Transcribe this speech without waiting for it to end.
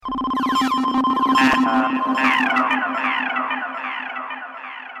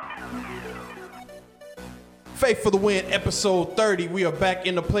Faith for the Win, episode 30. We are back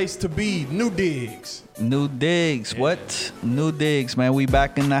in the place to be. New Digs. New Digs. What? New Digs, man. We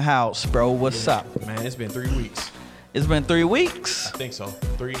back in the house, bro. What's up? Man, it's been 3 weeks. It's been 3 weeks? I think so.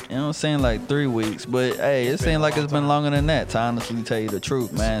 3. You know what I'm saying? Like 3 weeks. But, hey, it seems like it's been longer than that, to honestly tell you the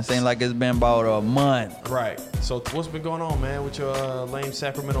truth, man. It seems like it's been about a month. Right. So what's been going on, man, with your lame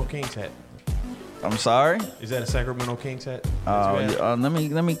Sacramento Kings hat? I'm sorry? Is that a Sacramento Kings hat?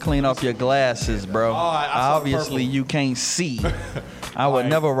 Let me clean off your glasses, bro. Obviously, you can't see. I would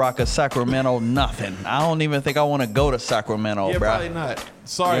never rock a Sacramento nothing. I don't even think I want to go to Sacramento, yeah, bro. Probably not.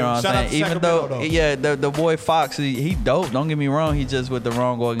 Sorry, you know what shout I'm out to saying? Even Sacramento, though, yeah, the boy Fox, he dope. Don't get me wrong. He just with the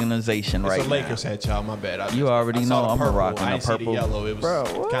wrong organization right now. It's a Lakers hat, y'all. My bad. You already know I'm rocking the the purple. The yellow. It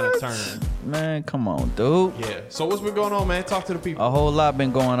was kind of turned. Man, come on, dude. Yeah. So what's been going on, man? Talk to the people. A whole lot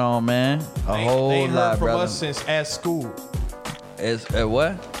been going on, man. They ain't heard from us since at school. At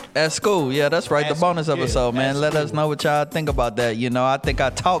what? At school, yeah, that's right. The bonus episode, man. Let us know what y'all think about that. You know, I think I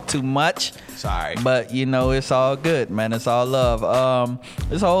talk too much. Sorry. But, you know, it's all good, man. It's all love.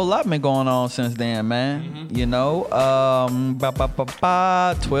 There's a whole lot been going on since then, man. Mm-hmm. You know,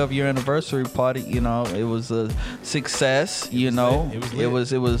 12-year anniversary party, you know, it was a success, you know. It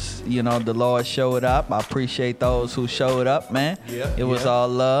was, you know, the Lord showed up. I appreciate those who showed up, man. Yeah. It was all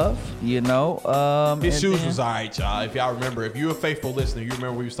love, you know. His shoes was all right, y'all. If y'all remember, if you're a faithful listener, you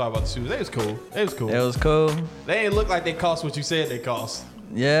remember we was talking about the shoes. They was cool. It was cool. They ain't look like they cost what you said they cost.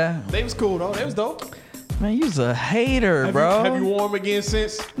 Yeah. They was cool, though. They was dope. Man, you's a hater, bro. Have you worn them again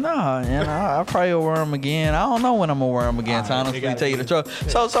since? No, you know, I probably will wear them again. I don't know when I'm gonna wear them again, to honestly tell you the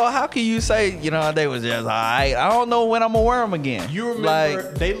truth. So how can you say, you know, they was just all right? I don't know when I'm gonna wear them again. You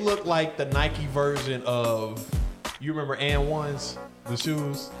remember, they look like the Nike version of, you remember And1s? The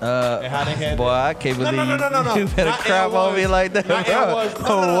shoes and how they had boy, I can't believe no. You better crap on me like that. No.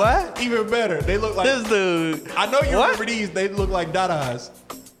 What? Even better. They look like this dude. I know you remember these. They look like Dadas.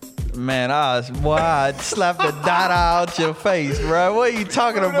 Man, I'd slap the Dada out your face, bro. What are you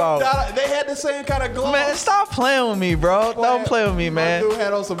talking about? They had the same kind of gloss. Man, stop playing with me, bro. Don't play with me, man. My dude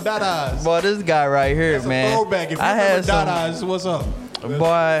had on some Dadas. Boy, this guy right here, That's man. A throwback. If you remember Dadas, what's up?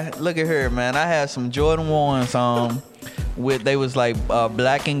 Boy, look at here, man. I had some Jordan 1s on. They was like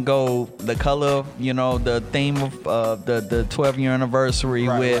black and gold, the color, you know, the theme of the 12-year anniversary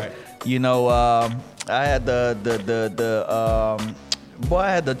you know, I had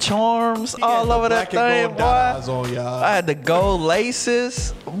I had the charms all over that thing, boy. I had the gold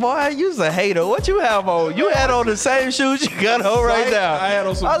laces. Boy, you's a hater. What you have on? You had on the same shoes you got on right now. I had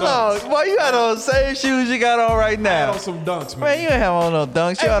on some dunks. Boy, you had on the same shoes you got on right now. I had on some dunks, man. Man, you ain't have on no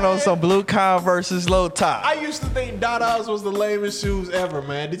dunks. You had on some blue Converse low top. I used to think Dadas was the lamest shoes ever,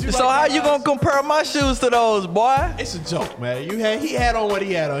 man. Did you? So how you gonna compare my shoes to those, boy? It's a joke, man. He had on what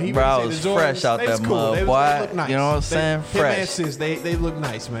he had on. Bro, I was fresh out that mud, boy. They look nice. You know what I'm saying? Fresh. They look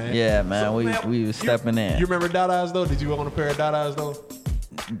nice, man. Yeah, man. We was stepping in. You remember Dadas though? Did you own a pair of Dadas though?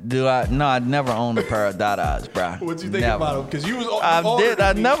 No, I never owned a pair of Dadas, bro. What'd you think about them? Because you was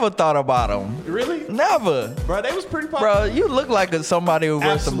I never thought about them. Really? Never. Bro, they was pretty popular. Bro, you look like somebody who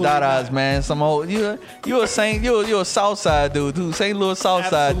wears some Dadas, man. Some old you a Southside dude too. St. Louis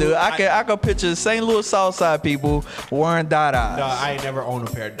Southside dude. I could picture St. Louis Southside people wearing Dadas. No, I ain't never owned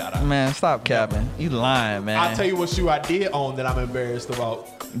a pair of Dadas. Man, stop capping. You lying, man. I'll tell you what shoe I did own that I'm embarrassed about.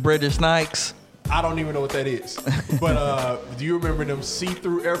 British Nikes. I don't even know what that is. But do you remember them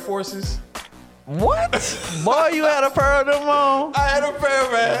see-through Air Forces? What? Boy, you had a pair of them on? I had a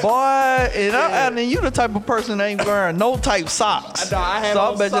pair, man. Boy, and you the type of person that ain't wearing no type socks. No, I had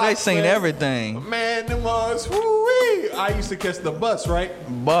so I bet socks, you they seen everything. Man, them was woo-wee. I used to catch the bus, right?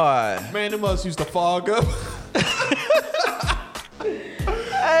 Boy. Man, them us used to fog up.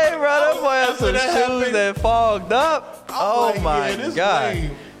 Hey, bro, that boy had some shoes that fogged up. Oh, my God.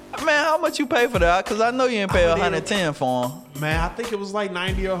 Lame. Man, how much you pay for that? Because I know you didn't pay 110 for them. Man, I think it was like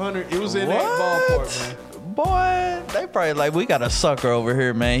 90 or 100. It was in that ballpark, man. Boy, they probably like, we got a sucker over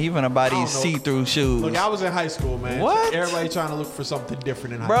here, man. He finna buy these see-through shoes. Look, I was in high school, man. What? Everybody trying to look for something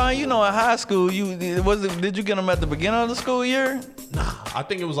different in high school. Bro, you know, in high school, did you get them at the beginning of the school year? Nah, I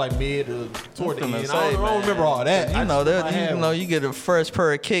think it was like mid or toward the end. I don't remember all that. You know, you get a fresh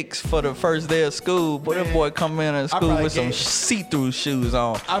pair of kicks for the first day of school. But that boy come in school with some see-through shoes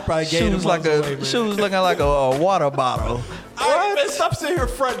on. I probably gave shoes looking like a water bottle. What? Man, stop sitting here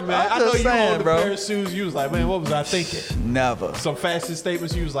fronting, man. I know you owned a pair of shoes. You was like, man, what was I thinking? Never. Some fashion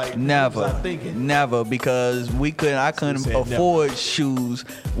statements. You was like, never. What was I thinking? Never, because I couldn't afford shoes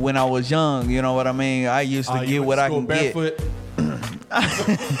when I was young. You know what I mean? I used to get what I can barefoot? get.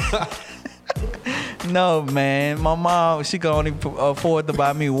 No, man. My mom, she could only afford to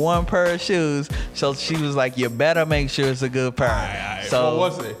buy me one pair of shoes. So she was like, you better make sure it's a good pair. All right. So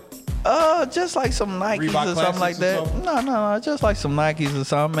what was it? Just like some Nikes Reebok or something like that. Something? No, just like some Nikes or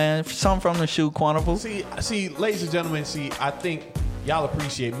something, man. Some from the Shoe Quantible. See, ladies and gentlemen, I think y'all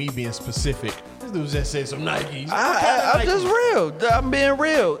appreciate me being specific. This dude just said some Nikes. I'm just real. I'm being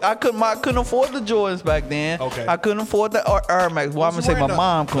real. I couldn't afford the Jordans back then. Okay. I couldn't afford the Air Max. Well, I'm gonna say my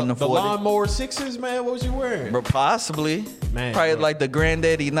mom couldn't afford the Lawnmower 6s, man. What was you wearing? But possibly. Man, probably bro. like the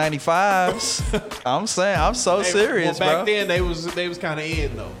Granddaddy 95s. I'm saying, I'm so serious, well, back bro. then they was kind of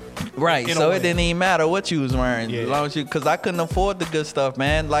in though. Right, In a so way. it didn't even matter what you was wearing, Yeah. as long as because I couldn't afford the good stuff,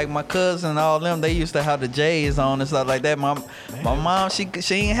 man. Like my cousin and all them, they used to have the J's on and stuff like that. My mom, she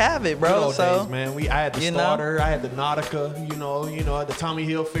ain't have it, Good bro. old So days, man. I had the you know? starter, I had the Nautica, you know, the Tommy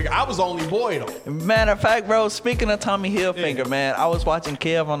Hilfiger. I was the only boy though. matter of fact, bro, speaking of Tommy Hilfiger, man, I was watching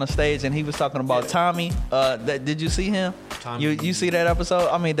Kev on the stage and he was talking about Tommy. Did you see him? Tommy. You see that episode?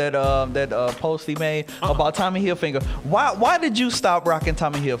 I mean that post he made about Tommy Hilfiger. Why did you stop rocking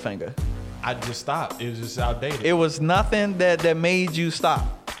Tommy Hilfiger? I just stopped. It was just outdated. It was nothing that made you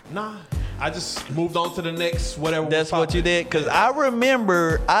stop. Nah, I just moved on to the next whatever. That's what you did? Because I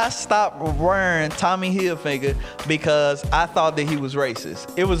remember I stopped wearing Tommy Hilfiger because I thought that he was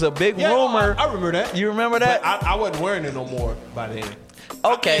racist. It was a big rumor. I remember that. You remember that? But I wasn't wearing it no more by then.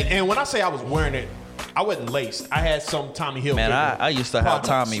 Okay. And when I say I was wearing it, I wasn't laced. I had some Tommy Hilfiger. Man, I used to have products,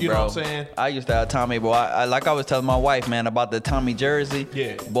 Tommy, bro. You know what I'm saying? I used to have Tommy, bro. Like I was telling my wife, man, about the Tommy jersey.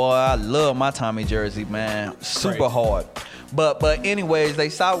 Yeah. Boy, I love my Tommy jersey, man. Super Crazy. hard. But anyways, they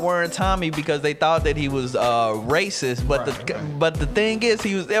stopped wearing Tommy because they thought that he was racist. But Right. the thing is,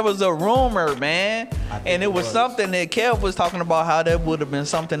 there was a rumor, man, and it was something that Kev was talking about how that would have been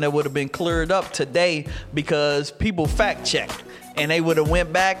something that would have been cleared up today because people fact checked. And they would have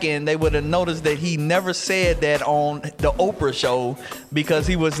went back and they would have noticed that he never said that on the Oprah show because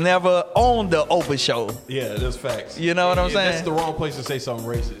he was never on the Oprah show. Yeah, that's facts. You know what I'm saying? That's the wrong place to say something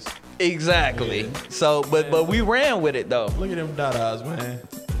racist. Exactly. Yeah. So, but we ran with it though. Look at them Dadas, man.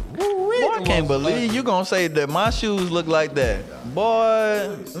 Boy, I can't believe you gonna say that my shoes look like that.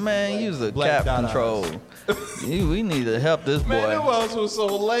 Boy, man, use a Black cap Dadas. control. We need to help this boy. Man, them ones was so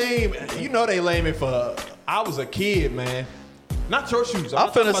lame. You know they lame it for. I was a kid, man. Not your shoes. I'm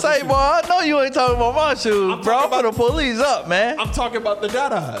not talking finna about say, the boy, I know you ain't talking about my shoes, I'm bro. I'm talking finna police up, man. I'm talking about the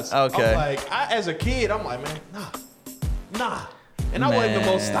Dadas. Okay. I'm like, as a kid, I'm like, man, nah. And I wasn't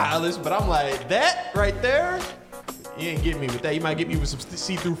the most Man. stylish, but I'm like, that right there, you ain't get me with that. You might get me with some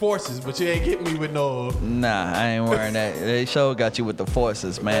see-through forces, but you ain't get me with no. Nah, I ain't wearing that. They sure got you with the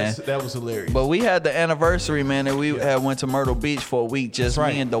forces, man. That was hilarious. But we had the anniversary, man, and we had went to Myrtle Beach for a week, just That's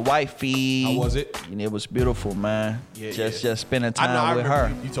right. me and the wifey. How was it? And it was beautiful, man. Yeah, just spending I know. I time with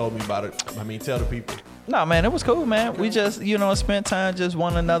remember her. you told me about it. I mean, tell the people. No, man, it was cool, man. We just, spent time just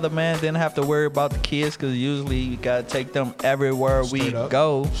one another, man. Didn't have to worry about the kids because usually you gotta take them everywhere we Straight up.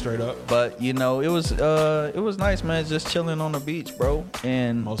 go. Straight up. But it was nice, man. Just chilling on the beach, bro,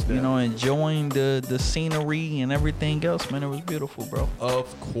 and Most definitely. enjoying the scenery and everything else, man. It was beautiful, bro.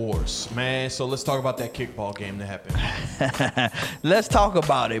 Of course, man. So let's talk about that kickball game that happened. Let's talk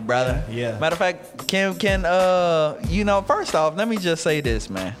about it, brother. Yeah. Matter of fact, can first off, let me just say this,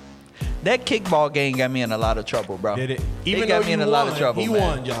 man. That kickball game got me in a lot of trouble, bro. Did it? It got me in a lot of trouble, He man.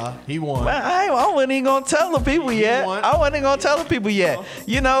 won, y'all. He won. Man, I wasn't even gonna tell the people yet. won. I wasn't even gonna tell the people yet.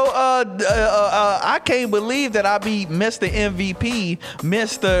 I can't believe that I beat Mr. MVP,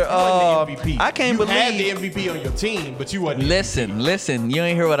 Mr. You wasn't the MVP. I can't you believe. had the MVP on your team, but you wasn't. Listen. You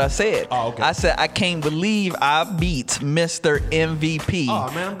ain't hear what I said. Oh, okay. I said I can't believe I beat Mr. MVP.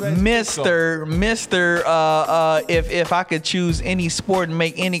 Oh, man, I'm glad you think so. Mr. If I could choose any sport and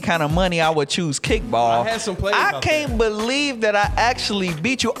make any kind of money, I would choose kickball. I had some players I out can't believe that I actually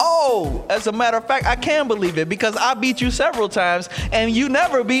beat you. Oh, as a matter of fact, I can believe it because I beat you several times and you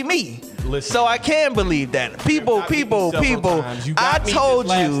never beat me. Listen. So I can believe that. People. not beat me several times. You got me this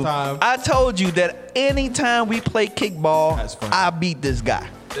last time. I told you that anytime we play kickball, That's funny. I beat this guy.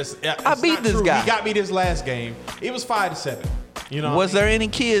 I beat this guy. He got me this last game. It was 5-7. You know. Was there any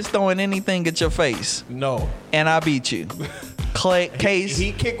kids throwing anything at your face? No. And I beat you. Case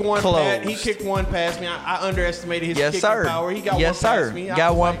He kicked one. closed. He kicked one past me. I underestimated his Yes, kicking sir. power. He got Yes, one sir. past me. I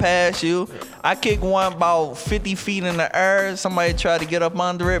Got was one like, past you. I kicked one about 50 feet in the air. Somebody tried to get up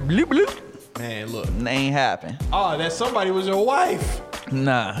under it. Bloop, bloop. Man, look. Ain't happen. Oh, that somebody was your wife.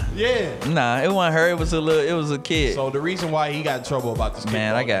 Nah. Yeah. Nah, it wasn't her. It was a kid. So the reason why he got in trouble about this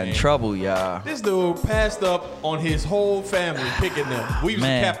Man, I kickball got in game, trouble, y'all. This dude passed up on his whole family picking them. We was the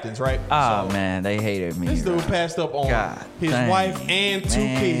Man. captains, right? Oh, So man, they hated me. This dude passed up on God his dang, wife and two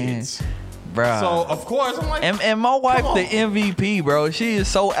man. kids. Bro. So of course I'm like, and my wife the MVP, bro. She is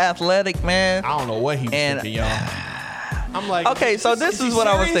so athletic, man. I don't know what he was thinking, y'all. I'm like, okay, so this is what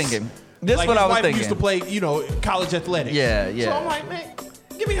I was thinking. This is what I was thinking. Used to play, college athletics. Yeah. So I'm like, man,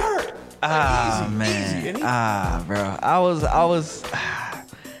 get me hurt. Man. Bro. I was.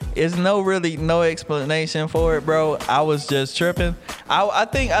 It's no explanation for it, bro. I was just tripping. I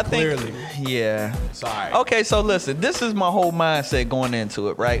think. Clearly. Yeah. Sorry. Okay, so listen. This is my whole mindset going into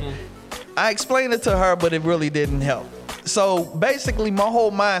it, right? Mm-hmm. I explained it to her, but it really didn't help. So basically, my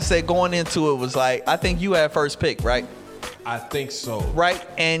whole mindset going into it was like, I think you had first pick, right? I think so. Right?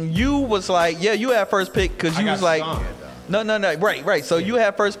 And you was like, yeah, you had first pick because you was like, no. Right. So you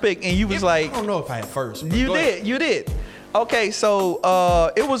had first pick and you was like, I don't know if I had first. You did. Okay, so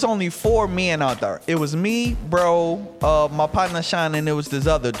it was only 4 men out there. It was me, bro, my partner Sean, and it was this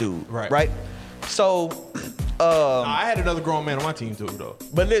other dude. Right? So I had another grown man on my team too, though.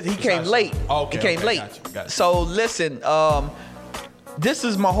 But listen, he came late. Okay, he came late. Got you. So listen, this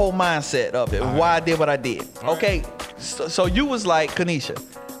is my whole mindset of it. Why I did what I did. Okay, so you was like, Kanisha,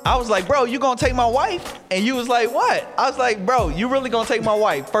 I was like, bro, you gonna take my wife? And you was like, what? I was like, bro, you really gonna take my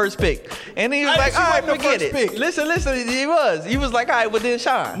wife? First pick. And then he was like, all right, forget it. Pick. Listen, he was like, all right, well then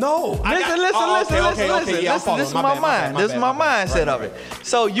Sean. No. Listen. This is my mind. This is my mindset of it.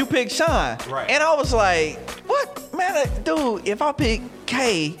 So you picked Sean. Right. And I was like, what? Man, dude, if I pick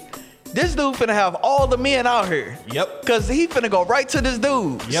K, this dude finna have all the men out here. Yep. Cause he finna go right to this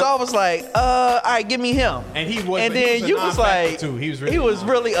dude. Yep. So I was like, all right, give me him. And he was. And then you was like, too. He was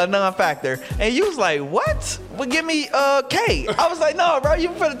really a non-factor. And you was like, what? Well, give me K. I was like, no, bro, you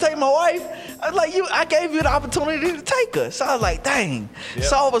finna take my wife. I was like, I gave you the opportunity to take her. So I was like, dang. Yep.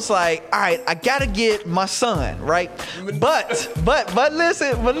 So I was like, all right, I gotta get my son, right? But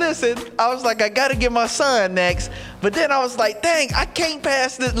listen. I was like, I gotta get my son next. But then I was like, dang, I can't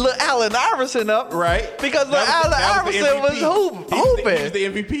pass this little Allen Iverson up. Right. Because Allen Iverson was hooping. He was the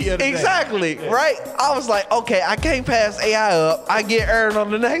MVP of the Exactly, day. Right? I was like, okay, I can't pass AI up. I get Aaron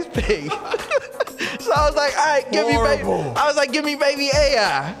on the next pick. So I was like, all right, give me baby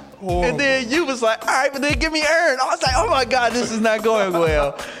AI. Horrible. And then you was like, all right, but then give me Aaron. I was like, oh my God, this is not going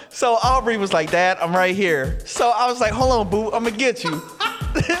well. So Aubrey was like, Dad, I'm right here. So I was like, hold on, boo, I'm gonna get you.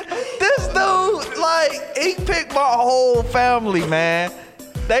 This dude, like, he picked my whole family, man.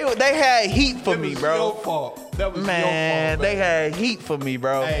 They had heat for me, bro. Your fault. That was man, your fault. Man, they had heat for me,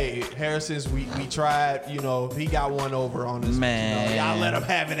 bro. Hey, Harrison's, we tried, he got one over on us. Man. Y'all let him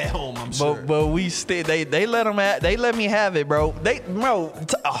have it at home, I'm sure. But we still, they let me have it, bro.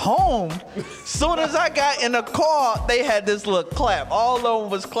 Home, soon as I got in the car, they had this little clap. All of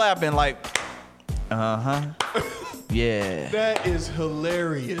them was clapping like, yeah. That is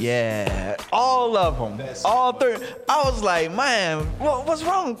hilarious. Yeah. All of them. That's all 3. I was like, man, what's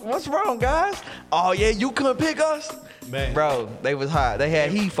wrong? What's wrong, guys? Oh, yeah, you couldn't pick us? Man. Bro, they was hot. They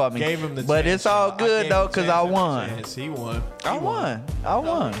had heat for me. Gave him the but chance, it's all good, though, because I won. He won. I won.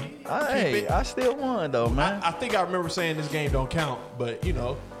 I still won, though, man. I think I remember saying this game don't count, but,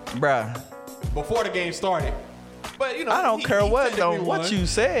 Bruh. Before the game started. But, I don't care what you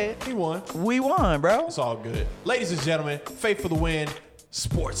said. He won. We won, bro. It's all good. Ladies and gentlemen, Faith for the Win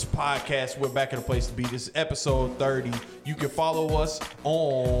Sports Podcast. We're back in the place to be. This is episode 30. You can follow us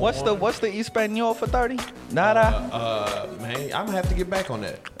on... What's the Espanol for 30? Nada? Man, I'm going to have to get back on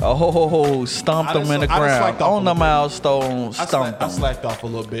that. Oh, stomped them in the ground. On the milestone, stomped them. I slacked off a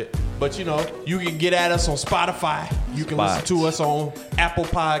little bit. But, you can get at us on Spotify. You can listen to us on Apple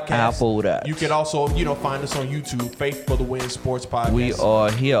Podcasts. Apple that. You can also, find us on YouTube, Faith for the Win Sports Podcast. We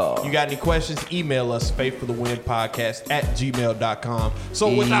are here. You got any questions? Email us, faithforthewinpodcast@gmail.com.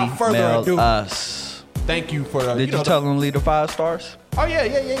 So without further ado, us. Thank you for... Did you tell them to leave the 5 stars? Oh,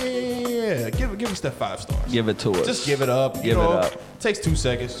 yeah. Give us that 5 stars. Give it to us. Just give it up. Give it up. Takes 2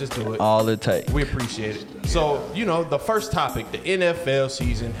 seconds. Just do it. All it takes. We appreciate it. So, the first topic, the NFL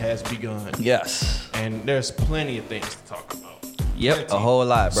season has begun. Yes. And there's plenty of things to talk about. Yep, a whole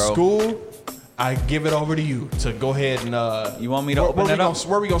lot, bro. School, I give it over to you to go ahead and... you want me to open it up?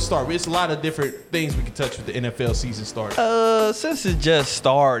 Where we going to start? It's a lot of different things we can touch with the NFL season starting. Since it just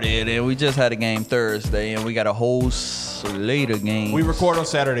started and we just had a game Thursday and we got a whole slate of games. We record on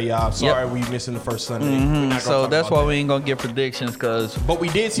Saturday, y'all. Sorry we missing the first Sunday. So that's why we ain't going to get predictions because... But we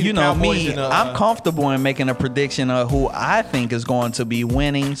did see the Cowboys I'm comfortable in making a prediction of who I think is going to be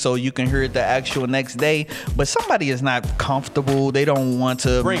winning so you can hear it the actual next day. But somebody is not comfortable. They don't want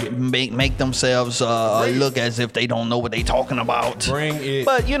to make themselves themselves look as if they don't know what they talking about. Bring it.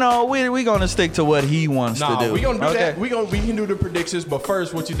 But you know, we gonna stick to what he wants to do. We gonna do that. We can do the predictions. But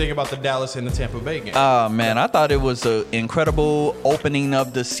first, what you think about the Dallas and the Tampa Bay game? Man, I thought it was an incredible opening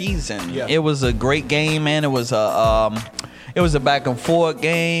of the season. Yeah. It was a great game, man. It was a back and forth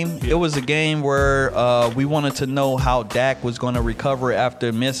game. Yeah. It was a game where we wanted to know how Dak was going to recover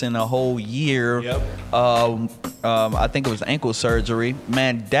after missing a whole year. Yep. I think it was ankle surgery.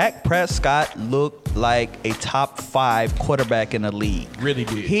 Man, Dak Prescott looked like a top 5 quarterback in the league. Really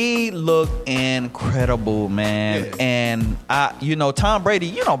did. He looked incredible, man. Yeah. And Tom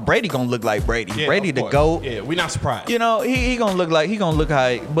Brady. Brady gonna look like Brady. Yeah, Brady of the course. GOAT. Yeah, we're not surprised. He gonna look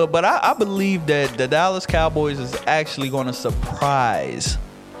high. But I believe that the Dallas Cowboys is actually gonna surprise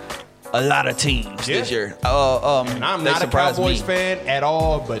a lot of teams this year. And I'm not a Cowboys fan at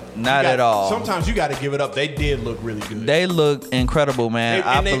all, but not at all. Sometimes you got to give it up. They did look really good. They look incredible, man.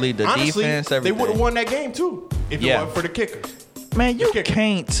 I believe the honestly, defense, everything. They would have won that game too if it weren't for the kickers. Man, you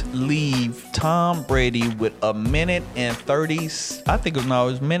can't leave Tom Brady with a minute and 30. I think it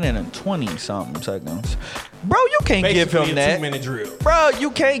was minute and 20 something seconds. Bro, you can't give him that. 2-minute drill. Bro, you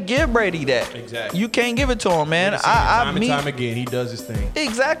can't give Brady that. Exactly. You can't give it to him, man. Time and time again, he does his thing.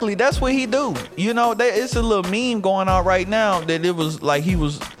 Exactly. That's what he do. It's a little meme going on right now that it was like he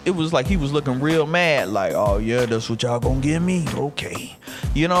was looking real mad. Like, oh yeah, that's what y'all gonna give me. Okay.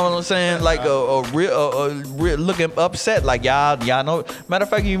 You know what I'm saying? Like a real looking upset. Like y'all know. Matter of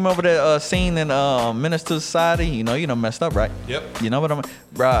fact, you remember that scene in Menace to Society? You know messed up, right? Yep. You know what I mean,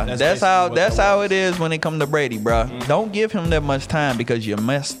 bruh? That's how it is when it come to Brady, bruh. Mm-hmm. Don't give him that much time because you're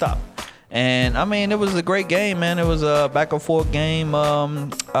messed up. And I mean, it was a great game, man. It was a back and forth game.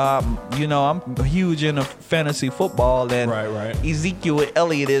 I'm huge into fantasy football, and right. Ezekiel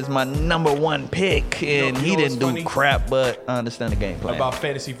Elliott is my number 1 pick, and he didn't do funny? Crap, but I understand the game plan. About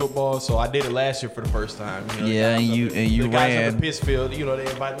fantasy football, so I did it last year for the first time. Yeah, and you the guys ran. on the piss field, they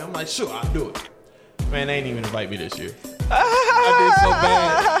invited me. I'm like, sure, I'll do it. Man, they ain't even invite me this year. I did so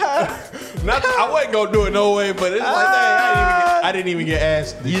bad. I wasn't gonna do it no way, but it's like, dang, I didn't even get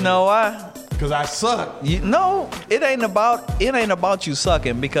asked. You know why? Because I suck. No, it ain't about you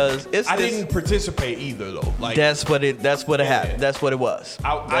sucking, because I didn't participate either though. Like that's what it happened. That's what it was.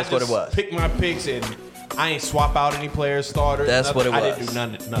 That's what it was. Pick my picks and I ain't swap out any players, starters. That's what it was. I didn't do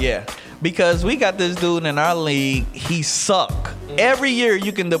nothing. Yeah, because we got this dude in our league. He suck. Every year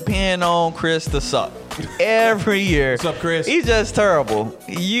you can depend on Chris to suck. Every year. What's up, Chris? He's just terrible.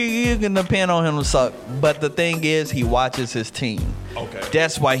 You can depend on him to suck. But the thing is, he watches his team. Okay.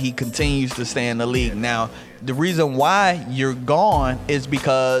 That's why he continues to stay in the league. Now, the reason why you're gone is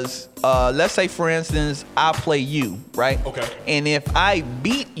because, let's say, for instance, I play you, right? Okay. And if I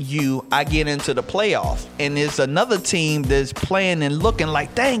beat you, I get into the playoffs. And there's another team that's playing and looking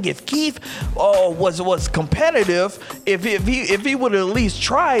like, dang, if Keith was competitive, if he would have at least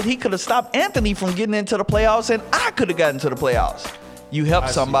tried, he could have stopped Anthony from getting into the playoffs, and I could have gotten to the playoffs. You help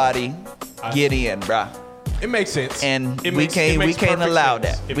somebody get in, bruh. It makes sense. And we can't allow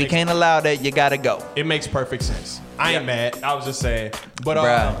that. We can't allow that. You gotta go. It makes perfect sense. I ain't mad. I was just saying. But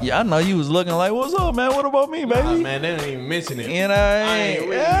bruh, yeah, I know you was looking like, what's up, man? What about me, baby? Nah, man, they didn't even mention it. I ain't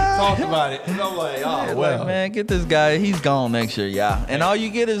really talked about it. And I'm like, oh well. Like, man, get this guy. He's gone next year, yeah. And all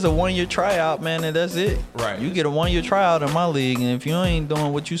you get is a 1-year tryout, man, and that's it. Right. You get a 1-year tryout in my league, and if you ain't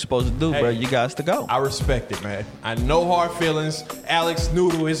doing what you supposed to do, bro, you got to go. I respect it, man. I no hard feelings. Alex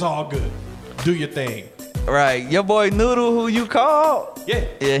Noodle is all good. Do your thing. Right. Your boy Noodle, who you called? Yeah.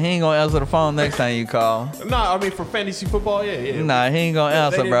 Yeah, he ain't gonna answer the phone next time you call. Nah, I mean for fantasy football, yeah. Nah, he ain't gonna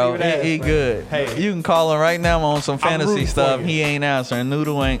answer, bro. He good. Hey. You can call him right now on some fantasy stuff. You. He ain't answering.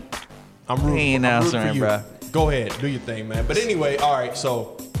 Noodle ain't. He ain't answering, bro. Go ahead, do your thing, man. But anyway, all right,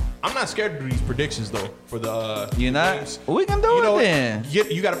 so I'm not scared to do these predictions though for the you not? games. We can do it then.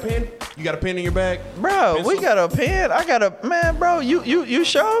 You got a pen? You got a pen in your bag? Bro, Pencil? we got a pen. I got a man, bro. You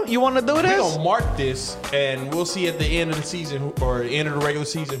sure? You want to do this? We're gonna mark this, and we'll see at the end of the season or the end of the regular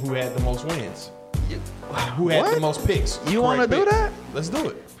season who had the most wins. Who had the most picks? You want to do that? Let's do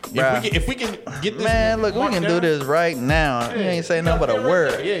it. Bruh. If we can get this, man, look, we can do this right now. Yeah, you ain't saying nothing but a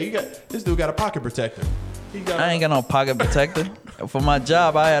word. Yeah, you got this dude got a pocket protector. I ain't got no pocket protector. For my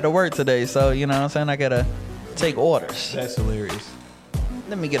job, I had to work today, so you know what I'm saying? I gotta take orders. That's hilarious.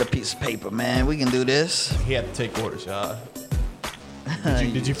 Let me get a piece of paper, man. We can do this. He had to take orders, y'all.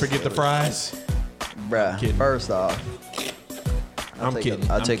 Did you forget the fries? Bruh, first off, I'm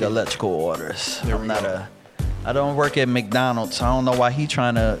kidding. I'll take electrical orders. There I'm we not go. I don't work at McDonald's. I don't know why he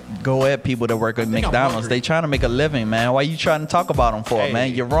trying to go at people that work at think I'm McDonald's. hungry. They trying to make a living, man. Why you trying to talk about them for, Hey,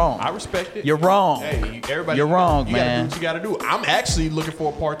 man? You're wrong. I respect it. You're wrong. Hey, everybody. You're wrong, you man. Gotta do what you gotta do. I'm actually looking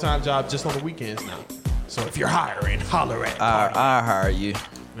for a part-time job just on the weekends now. So if you're hiring, holler at Party. I hire you.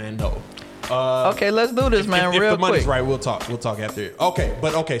 Man, no. Okay, let's do this, man. If real the money's quick. right, we'll talk. We'll talk after.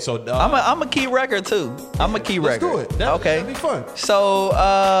 Okay, so I'm a key record too. I'm a key let's record. do it. That'd be fun. So,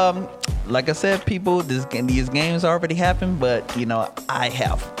 like I said, people, these games already happened, but you know, I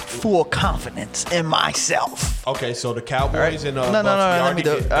have full confidence in myself. Okay, so the Cowboys and No. Bucks, we Let me already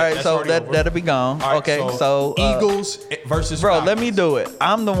do did- it. All right, that's so already over. that'll be gone. All right, Okay, so Eagles versus bro, Falcons. let me do it.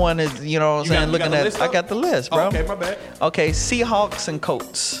 I'm the one that's, you know what I'm You saying, got looking the at. list I up? got the list, Oh, bro. okay, my bad. Okay, Seahawks and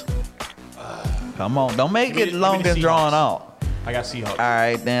Colts. Come on, don't make Give it me long the and drawn Seahawks. out. I got Seahawks. All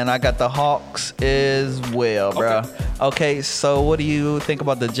right, then I got the Hawks as well, bro. Okay, so what do you think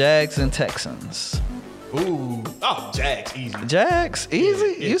about the Jags and Texans? Ooh, Jags, easy. Jags,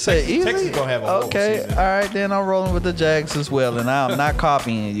 easy. Yeah, You say Texas- easy. Texas gonna have a whole okay, season. all right. Then I'm rolling with the Jags as well, and I'm not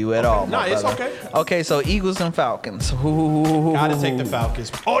copying you at all. Nah, my it's brother. okay. Okay, so Eagles and Falcons. Ooh. Gotta take the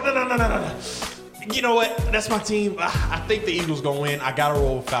Falcons. Oh no. You know what? That's my team. I think the Eagles gonna win. I gotta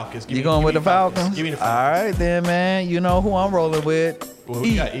roll with Falcons. You going with the Falcons? Give me the All Falcons. right, then, man. You know who I'm rolling with. Well,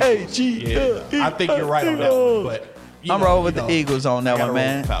 we got Eagles. Yeah, I think you're right on that one, but I'm rolling with the Eagles on that gotta one, roll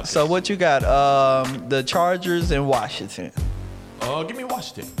man. with Falcons. So what you got? The Chargers and Washington. Give me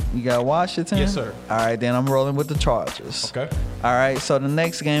Washington. You got Washington? Yes, sir. All right, then I'm rolling with the Chargers. Okay. All right, so the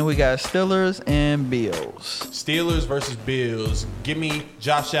next game we got Steelers and Bills. Steelers versus Bills. Give me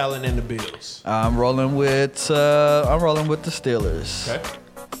Josh Allen and the Bills. I'm rolling with the Steelers. Okay.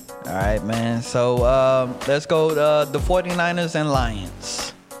 All right, man. So let's go the 49ers and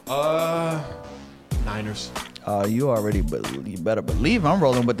Lions. Niners. You better believe I'm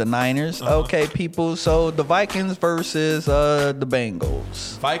rolling with the Niners. Okay, people. So the Vikings versus the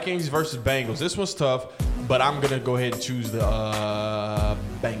Bengals. Vikings versus Bengals. This one's tough, but I'm gonna go ahead and choose the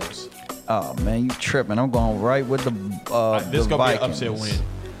Bengals. Oh man, you tripping? I'm going right with the This the gonna Vikings. be an upset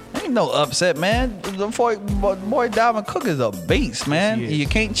win. Ain't no upset, man. The boy Dalvin Cook is a beast, man. Yes, he is. You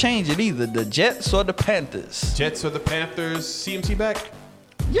can't change it either. The Jets or the Panthers. Jets or the Panthers. CMC back?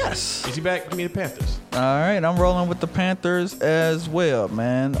 Yes. Is he back? Give me the Panthers. All right, I'm rolling with the Panthers as well,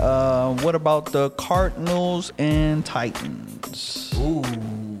 man. What about the Cardinals and Titans? Ooh,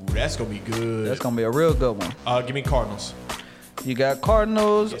 that's gonna be good. That's gonna be a real good one. Give me Cardinals. You got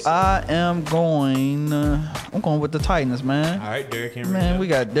Cardinals. Yes, sir. I'm going with the Titans, man. All right, Derrick Henry. Man, we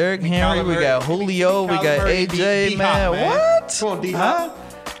got Derrick Henry, Kyler we Murray. got Julio, we Kyler got Murray, AJ, D-Hop, man. man. What? Come on, D-Hop.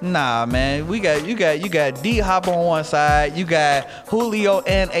 Nah, man. You got D Hop on one side, you got Julio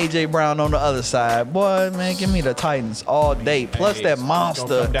and AJ Brown on the other side. Boy, man, give me the Titans all day. Plus Hey, that it's gonna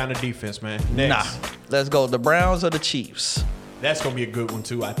monster. come down to defense, man. Next. Nah. Let's go. The Browns or the Chiefs? That's gonna be a good one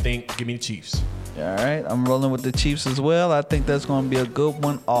too. I think. Give me the Chiefs. All right, I'm rolling with the Chiefs as well. I think that's going to be a good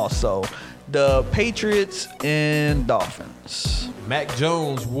one also. The Patriots and Dolphins. Mac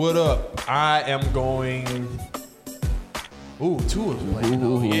Jones, what up? I am going. Ooh, Tua's playing.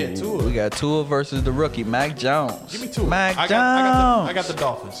 Oh, yeah, Tua. We got Tua versus the rookie, Mac Jones. Give me Tua. Mac I Jones. I got the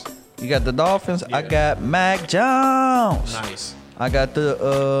Dolphins. You got the Dolphins. I Yeah. got Mac Jones. Nice. I got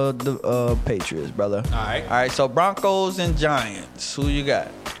the Patriots, brother. All right. All right. So Broncos and Giants. Who you got?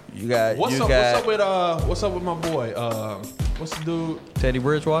 You got. What's you up? got What's up with my boy? What's the dude? Teddy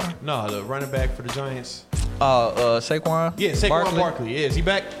Bridgewater. No, the running back for the Giants. Saquon. Yeah, Saquon Barkley. Yeah, is he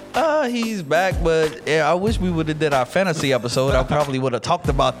back? He's back, but yeah, I wish we would have did our fantasy episode. I probably would have talked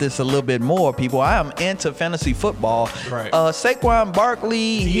about this a little bit more, people. I am into fantasy football. Right. Saquon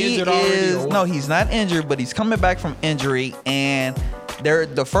Barkley, he injured already, or what? no, he's not injured, but he's coming back from injury, and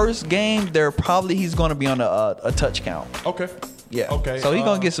the first game, he's going to be on a touch count. Okay. Yeah. Okay. So he's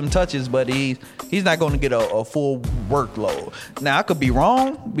gonna get some touches, but he's not gonna get a full workload. Now I could be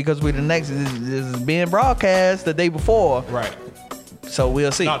wrong because this is being broadcast the day before. Right. So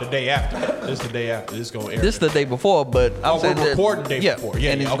we'll see. No, the day after. This is the day after. This is gonna air. This the day before, but I'm we're saying that- recording the day before.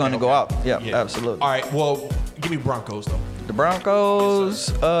 Yeah, and it's okay, going to go okay. out. Yeah, absolutely. All right. Well, give me Broncos though. The Broncos,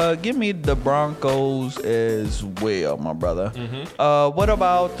 give me the Broncos as well, my brother. Mm-hmm. What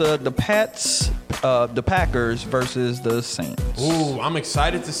about the Pats, the Packers versus the Saints? Ooh, I'm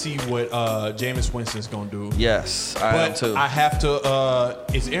excited to see what Jameis Winston's gonna do. Yes, I am But too. I have to.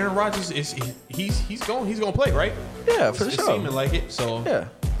 Is Aaron Rodgers? He's gonna play, right? Yeah, for It's sure. seeming like it. So Yeah.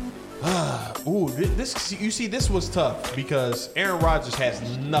 Ooh, this was tough because Aaron Rodgers has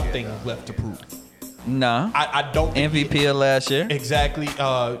nothing left to prove. Nah. I don't think MVP of last year. exactly.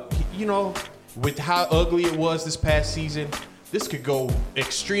 You know, with how ugly it was this past season, this could go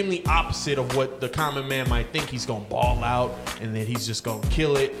extremely opposite of what the common man might think. He's gonna ball out and then he's just gonna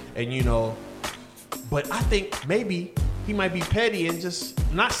kill it, and but I think maybe he might be petty and just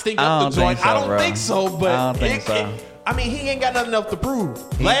not stink up the joint. I don't think so, but I don't think so. I mean, he ain't got nothing else to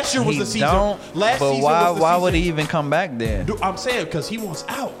prove. Last year was the season. Last season was the season. Why would he even come back then? Dude, I'm saying because he wants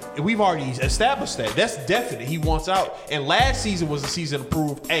out. We've already established that. That's definite. He wants out. And last season was the season to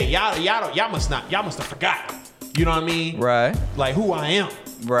prove, hey, y'all must have forgot. You know what I mean? Right. Like who I am.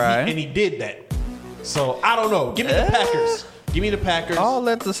 Right. And he did that. So I don't know. Give me the Packers. Give me the Packers. All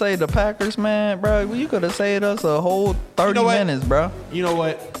that to say the Packers, man, bro. You could have saved us a whole 30 minutes, bro. You know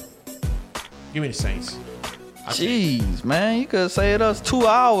what? Give me the Saints. Jeez, man, you could have saved us 2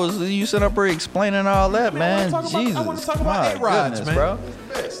 hours. You sit up here explaining all that, man. Jesus, I want to talk about A-Rods, man. Bro.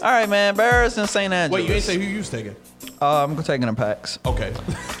 All right, man. Bears and St. Angeles. Wait, you ain't say who you was taking? I'm taking the Packs. Okay.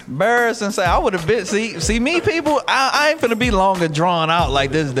 Bears and I would have been. See me, people. I ain't finna be long and drawn out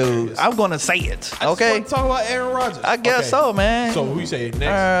like this dude. I'm gonna say it. Okay. I just want to talk about Aaron Rodgers. I guess so, man. So who you say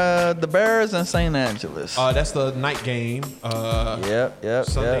next? The Bears and St. Angeles. That's the night game. Yep.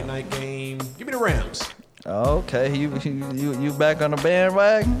 Sunday night game. Give me the Rams. Okay, you back on the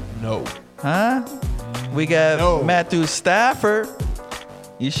bandwagon? No. Huh? We got Matthew Stafford.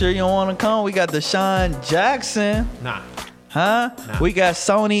 You sure you don't want to come? We got Deshaun Jackson. Nah. Huh? Nah. We got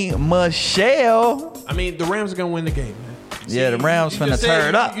Sony Michel. I mean, the Rams are gonna win the game, man. See, yeah, the Rams finna tear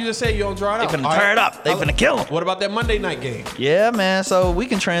it up. You just say you don't draw it out. They finna tear it up. They finna kill them. What about that Monday night game? Yeah, man. So we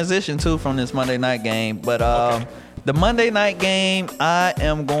can transition too from this Monday night game, but the Monday night game, I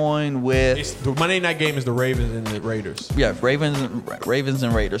am going with. The Monday night game is the Ravens and the Raiders. Yeah, Ravens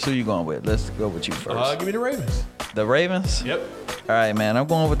and Raiders. Who you going with? Let's go with you first. Give me the Ravens. The Ravens? Yep. All right, man. I'm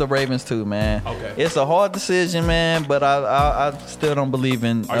going with the Ravens too, man. Okay. It's a hard decision, man, but I still don't believe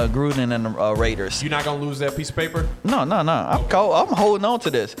in Gruden and the Raiders. You're not gonna lose that piece of paper? No. I'm holding on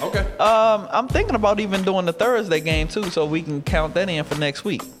to this. Okay. I'm thinking about even doing the Thursday game too, so we can count that in for next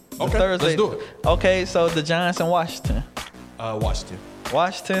week. Okay, let's do it. Okay, so the Giants and Washington.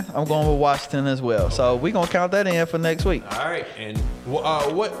 Washington. I'm going with Washington as well. Okay. So we're gonna count that in for next week. All right, and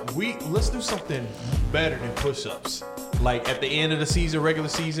let's do something better than push-ups. Like at the end of the season, regular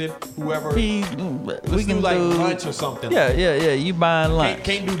season, whoever. We can do like lunch or something. Yeah. You buying lunch?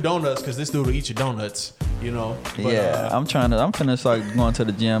 Can't do donuts because this dude will eat your donuts. You know. But, I'm finna start going to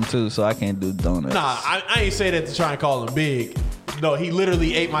the gym too, so I can't do donuts. Nah, I ain't say that to try and call him big. No, he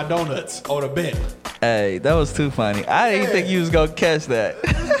literally ate my donuts on a bet. Hey, that was too funny. I didn't think you was gonna catch that.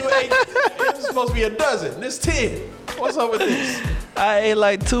 It was supposed to be a dozen. This 10. What's up with this? I ate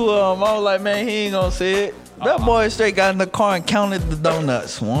like 2 of them. I was like, man, he ain't gonna see it. That boy straight got in the car and counted the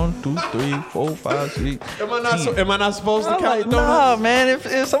donuts. 1, 2, 3, 4, 5, 6. Am I not supposed to count the donuts? Nah, man.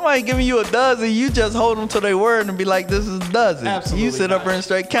 If somebody giving you a dozen, you just hold them to their word and be like, "This is a dozen." Absolutely. You sit up there and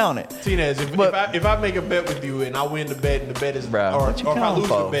straight count it. Tinez, if I make a bet with you and I win the bet and the bet is, or if I lose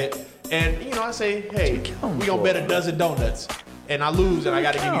the bet and I say, "Hey, we gonna bet a dozen donuts," and I lose and I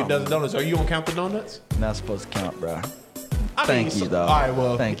got to give you a dozen donuts, are you gonna count the donuts? Not supposed to count, bro. Thank you, though. All right,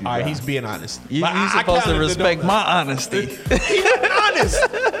 well, thank you. All right, he's being honest. You're supposed to respect my honesty. He wasn't honest.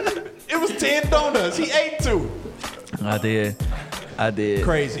 It was 10 donuts. He ate 2. I did.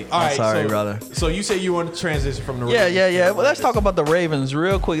 Crazy. All right, sorry, brother. So you say you want to transition from the Ravens? Yeah. Well, let's talk about the Ravens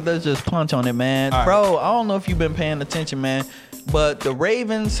real quick. Let's just punch on it, man. All Bro, I don't know if you've been paying attention, man, but the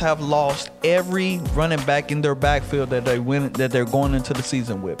Ravens have lost every running back in their backfield that they're going into the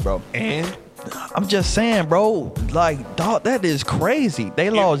season with, bro. And I'm just saying, bro, like, dog, that is crazy. They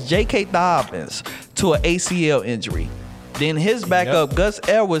lost J.K. Dobbins to an ACL injury. Then his backup, Gus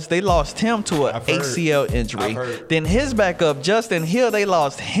Edwards, they lost him to an ACL injury. Then his backup, Justin Hill, they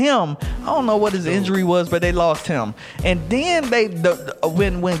lost him. I don't know what his injury was, but they lost him. And then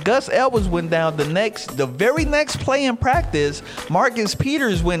when Gus Edwards went down, the very next play in practice, Marcus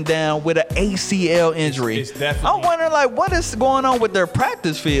Peters went down with an ACL injury. It's definitely. I'm wondering, like, what is going on with their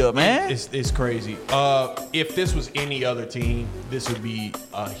practice field, man? It's crazy. If this was any other team, this would be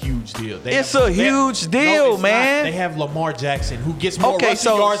a huge deal. It's a huge deal, man. They have Lamar Jackson, who gets more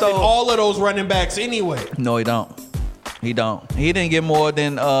rushing yards than all of those running backs anyway. No, he don't. He didn't get more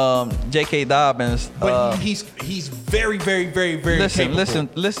than J.K. Dobbins. But he's very, very, very, very capable.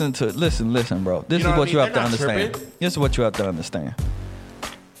 Listen, bro. This is what you have to understand. This is what you have to understand.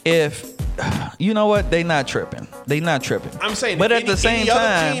 If you know what, they not tripping. I'm saying, but at the same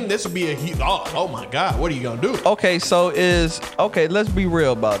time, team, this would be a huge. Oh my God, what are you gonna do? Okay, so let's be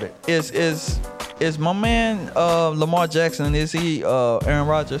real about it. Is my man Lamar Jackson? Is he Aaron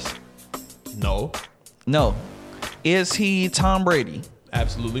Rodgers? No. Is he Tom Brady?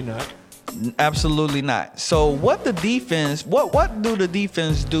 Absolutely not. Absolutely not. So what do the defense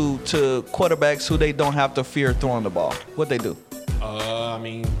do to quarterbacks who they don't have to fear throwing the ball? What they do? I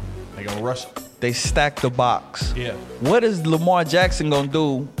mean, they gonna rush. They stack the box. Yeah. What is Lamar Jackson gonna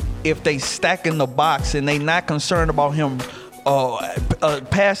do if they stack in the box and they not concerned about him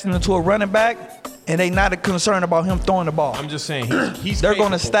passing into a running back, and they not concerned about him throwing the ball? I'm just saying he's They're capable,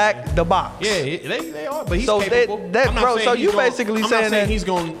 gonna stack man. the box. Yeah, they are, but he's So capable. I'm not bro, saying so he's you gonna- basically I'm saying not saying that he's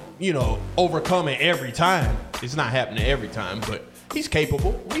gonna, overcome it every time. It's not happening every time, but he's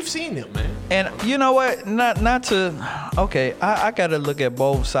capable. We've seen him, man. And you know what? Not to. Okay, I gotta look at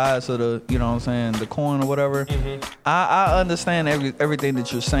both sides of the, you know what I'm saying, the coin or whatever. Mm-hmm. I understand everything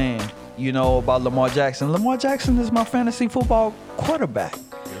that you're saying, about Lamar Jackson. Lamar Jackson is my fantasy football quarterback.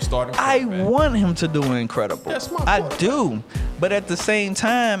 You're starting. I want him to do incredible. That's my I quarterback. do. But at the same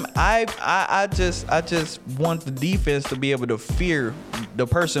time, I just want the defense to be able to fear the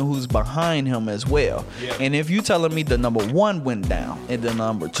person who's behind him as well. Yeah. And if you telling me the number 1 went down, and the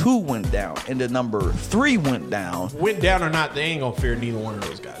number 2 went down, and the number 3 went down, Went down or not, they ain't gonna fear neither one of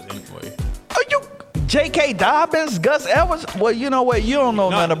those guys anyway. are you J.K. Dobbins, Gus Edwards? Well, you know what? You don't know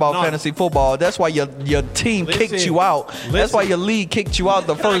nothing about fantasy football. That's why your team kicked you out. That's why your league kicked you out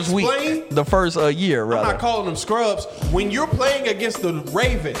the Can I first week, explain? the first year, I'm rather. not calling them scrubs. When you're playing against the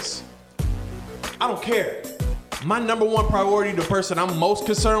Ravens, I don't care. My number 1 priority, the person I'm most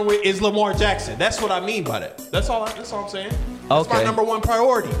concerned with, is Lamar Jackson. That's what I mean by that. That's all I'm saying. That's my Okay. number 1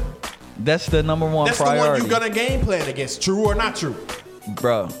 priority. That's the number 1 That's priority. the one you're gonna game plan against. True or not true?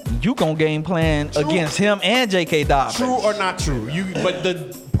 Bro, you gonna game plan True. against him and J.K. Dobbins. True or not true? But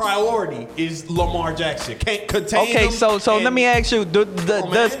the priority is Lamar Jackson. Can't contain Okay, him, so and- let me ask you: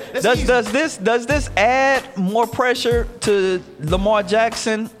 on, man. That's does this add more pressure to Lamar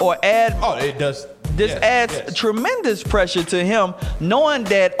Jackson, or add? Oh, it does. This Yes, adds yes. tremendous pressure to him, knowing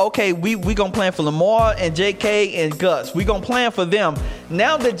that, okay, we gonna plan for Lamar and JK and Gus. We gonna plan for them.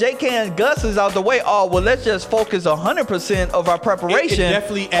 Now that JK and Gus is out the way, let's just focus 100% of our preparation It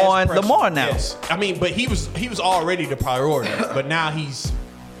definitely adds on pressure. Lamar now. Yes. I mean, but he was already the priority, but now he's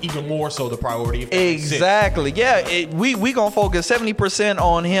even more so the priority. If that makes sense. Exactly. Yeah, we gonna focus 70%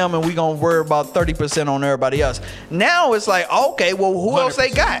 on him, and we gonna worry about 30% on everybody else. Now it's like, okay, well, who else they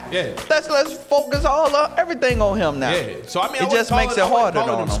got? 100%. Yeah. Let's focus everything on him now. Yeah. So I mean, it just makes it harder on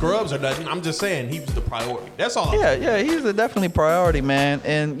on them him. scrubs or nothing. I'm just saying he was the priority. That's all. Yeah, he's a definitely priority, man.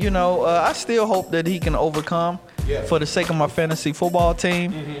 And I still hope that he can overcome. Yeah. For the sake of my fantasy football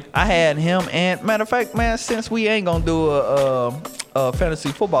team, I had him. And matter of fact, man, since we ain't gonna do a fantasy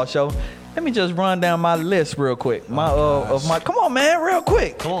football show, let me just run down my list real quick. Come on, man, real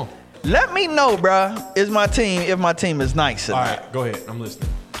quick. Come on. Let me know, bruh, if my team is nice or All not. right, go ahead. I'm listening.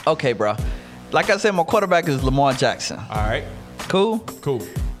 Okay, bruh. Like I said, my quarterback is Lamar Jackson. All right. Cool. Cool.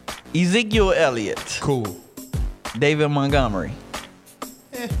 Ezekiel Elliott. Cool. David Montgomery.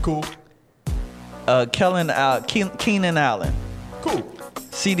 Cool. Keenan Allen. Cool.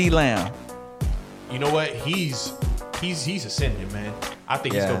 CD Lamb. You know what? He's ascending, man. I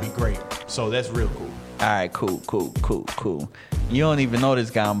think he's Yeah. gonna be great. So that's real cool. All right, cool. You don't even know this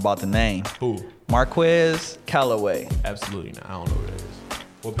guy I'm about to name. Who? Marquez Callaway. Absolutely not. I don't know who that is.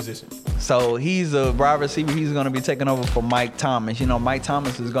 What position? So he's a wide receiver. He's going to be taking over for Mike Thomas. Mike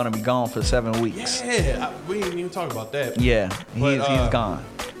Thomas is going to be gone for 7 weeks. Yeah, we didn't even talk about that. Yeah, But, he's gone.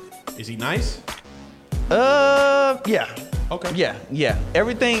 Is he nice? Yeah. Okay. Yeah.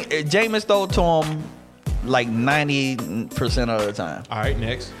 Everything, Jameis throw to him like 90% of the time. All right,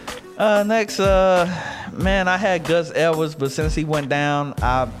 next. Next, man, I had Gus Edwards, but since he went down,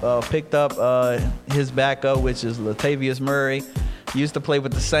 I picked up his backup, which is Latavius Murray. He used to play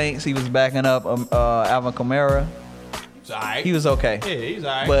with the Saints. He was backing up Alvin Kamara. He's all right. He was okay. Yeah, he's all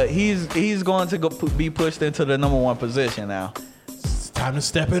right. But he's going to be pushed into the number 1 position now. It's time to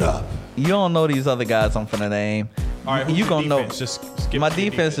step it up. You don't know these other guys I'm finna name. All right, who's you your gonna defense? know. Just skip My to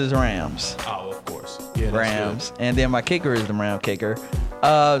your defense is Rams. Oh, of course. Yeah, that's Rams, and then my kicker is the Ram kicker.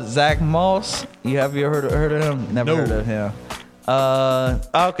 Zach Moss. You heard of him? Never No. heard of him.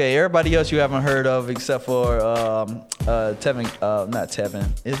 Okay, everybody else you haven't heard of except for Tevin. Not Tevin.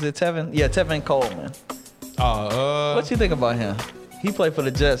 Is it Tevin? Yeah, Tevin Coleman. good. What you think about him? He played for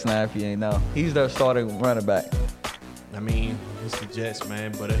the Jets now. If you ain't know, he's their starting running back. I mean, it's the Jets,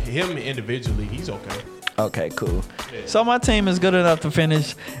 man. But him individually, he's okay. Okay, cool. Yeah. So my team is good enough to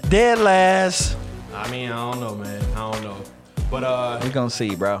finish dead last. I mean, I don't know, man. I don't know. But We gonna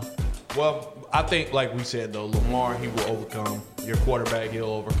see, bro. well, I think like we said though, Lamar he will overcome. your quarterback, he'll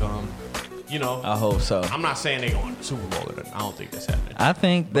overcome. You know, I hope so. I'm not saying they going to the Super Bowl. I don't think that's happening. I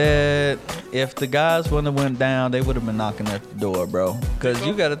think that if the guys wouldn't have went down, they would have been knocking at the door, bro. Because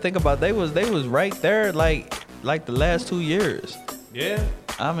you got to think about they was right there like the last 2 years. Yeah.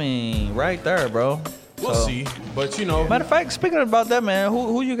 I mean, right there, bro. We'll see. But, you know. Matter of fact, speaking about that, man,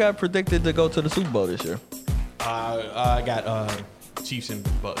 who you got predicted to go to the Super Bowl this year? I got Chiefs and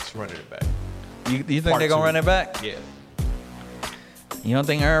Bucks running it back. You think they're going to run it back? Yeah. You don't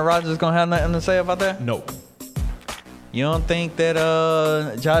think Aaron Rodgers is going to have nothing to say about that? No. You don't think that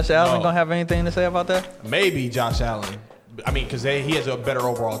Josh Allen going to have anything to say about that? Maybe Josh Allen. I mean, because he has a better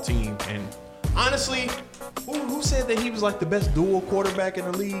overall team. And honestly, who said that he was like the best dual quarterback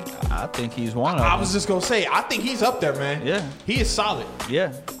in the league? I think he's one of them. I was just going to say, I think he's up there, man. Yeah. He is solid.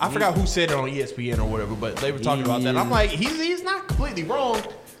 Yeah. I forgot who said it on ESPN or whatever, but they were talking about that. I'm like, he's not completely wrong.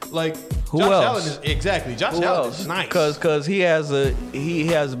 Like, Who Josh else? Allen is exactly. Josh Who Allen else? is nice. Because he has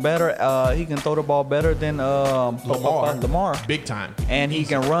better. He can throw the ball better than Lamar. Big time. And he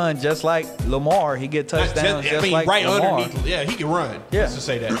can run just like Lamar. He get touchdowns just like right Lamar. underneath. Yeah, he can run. Yeah. Let's just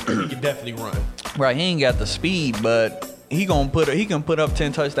say that. He can definitely run. Right. He ain't got the speed, but he can put up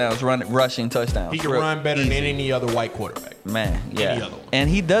 10 touchdowns, rushing touchdowns. He can run better than any other white quarterback. Man, yeah. Any other one. And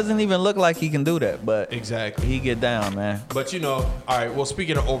he doesn't even look like he can do that, but Exactly. he get down, man. But, you know, all right, well,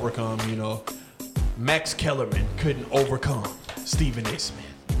 speaking of overcome, you know, Max Kellerman couldn't overcome Stephen A. Smith.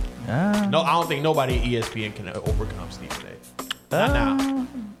 No, I don't think nobody at ESPN can overcome Stephen A. Not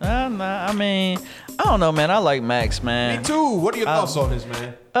now. I mean, I don't know, man. I like Max, man. Me too. What are your thoughts on this,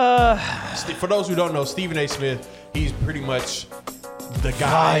 man? For those who don't know, Stephen A. Smith, he's pretty much the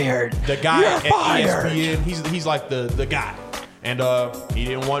guy. Fired. The guy You're at fired. ESPN. He's like the guy. And he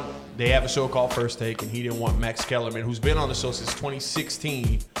didn't want. They have a show called First Take, and he didn't want Max Kellerman, who's been on the show since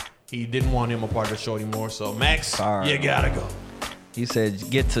 2016. He didn't want him a part of the show anymore. So Max, you gotta go. He said,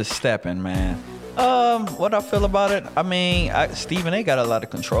 "Get to stepping, man." What I feel about it? I mean, Stephen A. got a lot of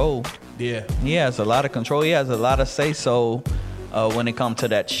control. Yeah. He has a lot of control. He has a lot of say so when it comes to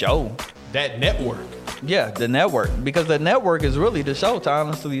that show. That network. Yeah, the network, because the network is really the show. To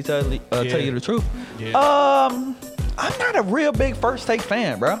honestly tell you the truth. Yeah. I'm not a real big First Take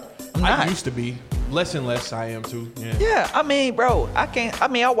fan, bro. I'm not. I used to be. Less and less I am too. Yeah. Yeah, I mean, bro, I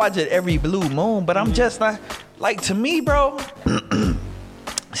watch it every blue moon, but I'm just not, like, to me, bro,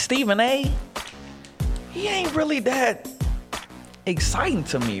 Stephen A., he ain't really that exciting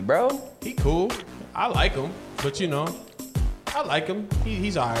to me, bro. He cool. I like him. But, you know, I like him.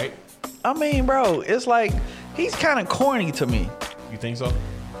 He's all right. I mean, bro, it's like, he's kind of corny to me. You think so?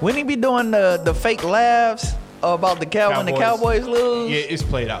 When he be doing the fake laughs about when the Cowboys lose. Yeah, it's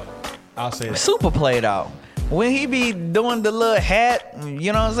played out. I'll say that. Super played out. When he be doing the little hat,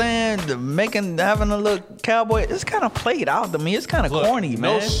 you know what I'm saying? Having a little cowboy, it's kind of played out to me. It's kind of corny, man.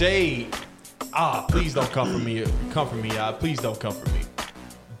 No shade. Please don't come for me. Please don't come for me.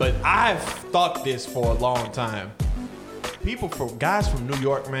 But I've thought this for a long time. Guys from New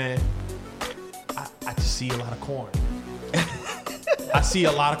York, man, I just see a lot of corn. I see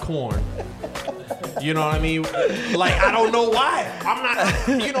a lot of corn. You know what I mean? Like, I don't know why. I'm not,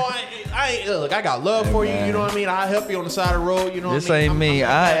 you know, look, I got love for you. You know what I mean? I'll help you on the side of the road. You know this what I mean? Ain't me.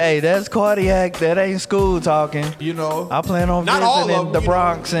 Hey, that's cardiac. That ain't school talking. You know? I plan on Not all of visiting them, the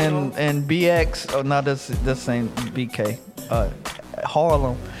Bronx you know. and BX. Oh, no, this ain't BK.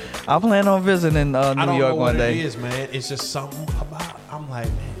 Harlem. I plan on visiting New York one day. I don't know what it is, man. It's just something about, I'm like,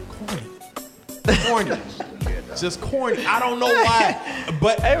 man, corny. Just corny. I don't know why.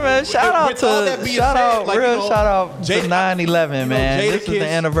 But hey, man, shout out to 9/11, man. This is the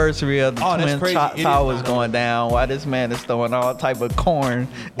anniversary of the Twin Towers going down. Why this man is throwing all type of corn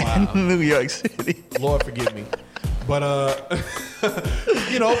in New York City. Lord forgive me. But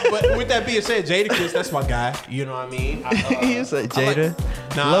you know, but with that being said, Jadakiss, that's my guy. You know what I mean? You say Jada,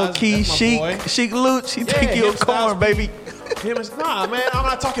 Nas, low key, Chic Luch. He think you a corn, baby. Nah, man, I'm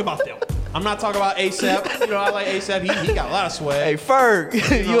not talking about them. I'm not talking about ASAP. You know, I like ASAP. He got a lot of swag. Hey, Ferg,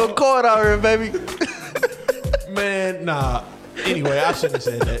 you a corn out here, baby. Man, nah. Anyway, I shouldn't have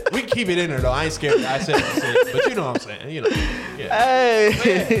said that. We can keep it in there, though. I ain't scared. I said it. But you know what I'm saying. You know. Yeah. Hey.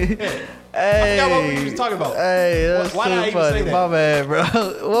 Hey. Hey. I forgot what we was talking about. Hey, that's Why did I too even funny. say that? My bad, bro.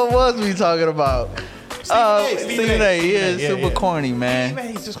 What was we talking about? Stephen A. He is super corny, man.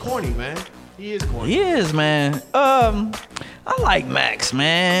 He's just corny, man. He is corny. He is, man. I like Max,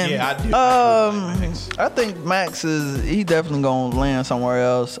 man. Yeah, I do. I like Max. I think Max he definitely gonna land somewhere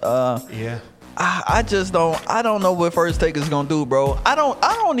else. Yeah. I just don't know what First Take is gonna do, bro. I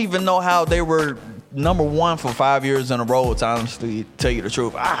don't even know how they were number one for 5 years in a row, to honestly tell you the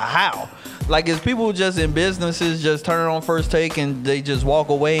truth. How? Like, is people just in businesses just turn on First Take and they just walk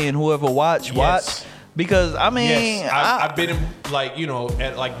away and whoever watch? Because, I mean... Yes, I've been in, like, you know,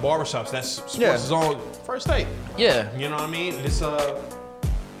 at, like, barbershops. That's Sports Zone First Take. Yeah. You know what I mean?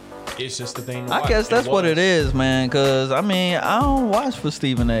 It's just the thing to I watch. guess that's what it is, man. Because, I mean, I don't watch for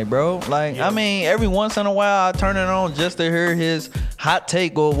Stephen A., bro. Like, I mean, every once in a while, I turn it on just to hear his hot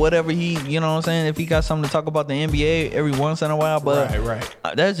take or whatever he, you know what I'm saying? If he got something to talk about the NBA every once in a while. But right.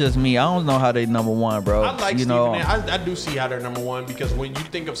 That's just me. I don't know how they number one, bro. I like you Stephen know, A. I do see how they're number one because when you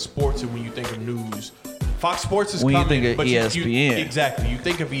think of sports and when you think of news, Fox Sports is when coming. you think of ESPN. Exactly. You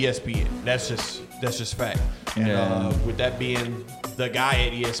think of ESPN. That's just fact. And with that being the guy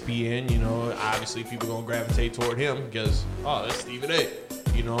at ESPN, you know, obviously people gonna gravitate toward him because that's Stephen A.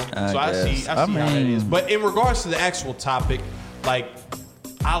 You know, I see how that is. But in regards to the actual topic, like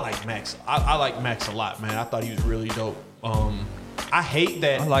I like Max. I like Max a lot, man. I thought he was really dope. I hate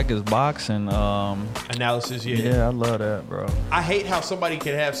that. I like his boxing analysis. Yeah, I love that, bro. I hate how somebody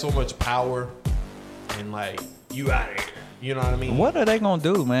can have so much power and like you out here. You know what I mean? What are they gonna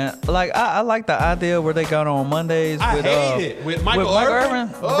do, man? Like I like the idea where they got on Mondays. I hate it with Michael Irvin.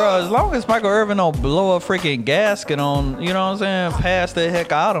 Bro. As long as Michael Irvin don't blow a freaking gasket on, you know what I'm saying, pass the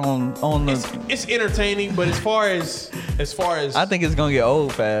heck out on the. It's entertaining, but as far as I think it's gonna get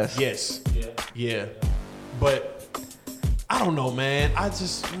old fast. Yes. Yeah. But I don't know, man. I'm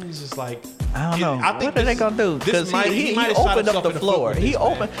just like. I don't know. I think what are they gonna do? Because he opened up the floor. He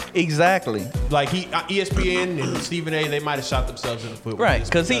opened exactly. Like ESPN and Stephen A. They might have shot themselves in the foot. Right,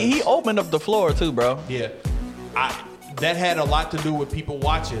 because he opened up the floor too, bro. Yeah, that had a lot to do with people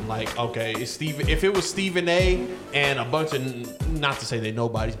watching. Like, okay, if it was Stephen A. and a bunch of, not to say they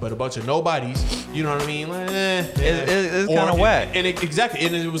nobodies, but a bunch of nobodies, you know what I mean? It's kind of whack. Exactly,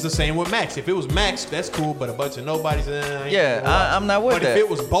 and it was the same with Max. If it was Max, that's cool, but a bunch of nobodies, I'm not with that. But if it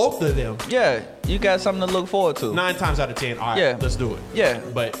was both of them, you got something to look forward to. 9 times out of 10, all right, let's do it. Yeah,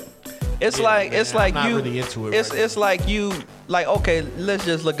 but. It's like I'm not really into it. It's like you like, okay, let's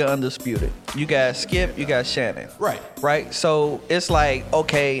just look at Undisputed. You got Skip, you got Shannon. Right. So it's like,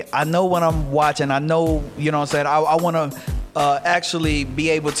 okay, I know when I'm watching, I know, you know what I'm saying, I want to actually be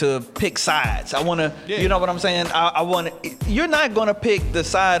able to pick sides. I want to, you know what I'm saying? I want to. You're not gonna pick the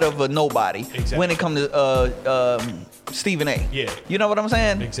side of a nobody when it comes to Stephen A. Yeah. You know what I'm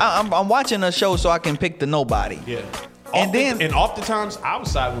saying? Exactly. I'm watching a show so I can pick the nobody. Yeah. And oftentimes I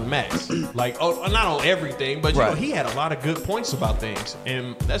was side with Max, like not on everything, but you know he had a lot of good points about things,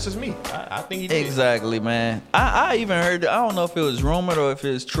 and that's just me. I think he did. Exactly, man. I even heard, I don't know if it was rumored or if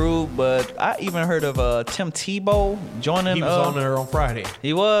it's true, but I even heard of Tim Tebow joining. He was on there on Friday.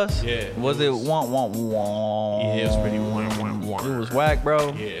 He was. Yeah. Was it wah? Yeah, it was pretty wah. It was whack,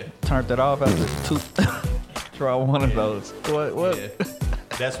 bro. Yeah. Turned it off after two. Try one of those. What? Yeah.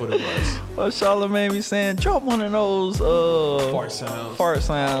 That's what it was. Well, Charlamagne be saying, drop one of those fart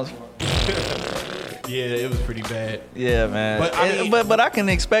sounds. Yeah, it was pretty bad. Yeah, man. But but I can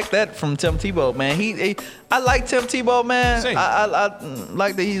expect that from Tim Tebow, man. I like Tim Tebow, man. Same. I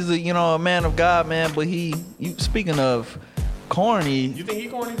like that he's a man of God, man. But speaking of corny, you think he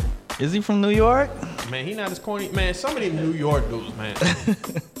corny? Is he from New York? Man, he not as corny. Man, some of these New York dudes, man.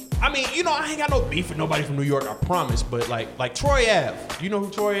 I mean, you know, I ain't got no beef with nobody from New York, I promise. But like Troy Ave, you know who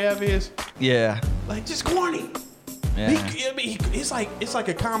Troy Ave is? Yeah. Like just corny. Yeah. It's like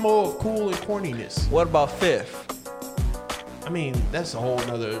a combo of cool and corniness. What about Fifth? I mean, that's a whole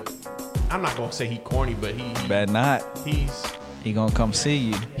nother. I'm not gonna say he corny, but he better not. He gonna come see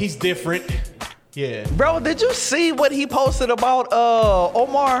you. He's different. Yeah. Bro, did you see what he posted about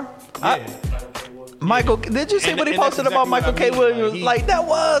Omar? Yeah. Michael, did you see what he posted about Michael K. Williams? Like, that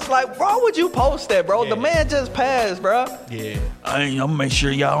was like, why would you post that, bro? The man just passed, bro. Yeah. I'm gonna make sure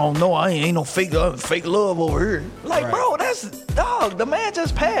y'all don't know I ain't no fake love over here. Like, bro, that's dog. The man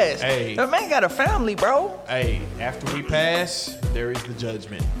just passed. Hey. The man got a family, bro. Hey, after we pass, there is the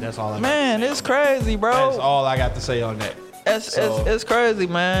judgment. That's all I got. Man, it's crazy, bro. That's all I got to say on that. It's crazy,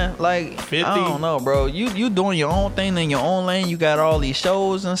 man. Like 50. I don't know, bro. You doing your own thing in your own lane. You got all these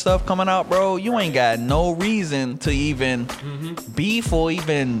shows and stuff coming out, bro. You ain't got no reason to even beef or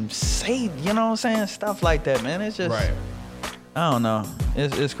even say, you know what I'm saying, stuff like that, man. It's just I don't know.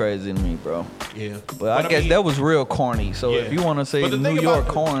 It's crazy to me, bro. Yeah. But I guess that was real corny. So if you want to say New York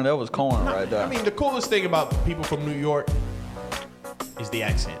corny, that was corny right there. I mean, the coolest thing about people from New York is the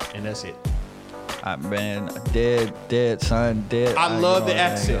accent, and that's it. Man, dead, son, dead. I love the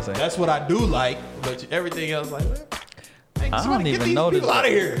accent. That's what I do like, but everything else, like, I Somebody don't get even these notice people out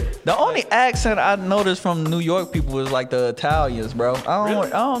of here. The only accent I noticed from New York people was like the Italians, bro. I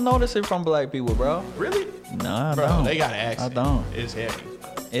don't notice it from black people, bro. Really? No, I Bro, don't. they got an accent. I don't. It's heavy.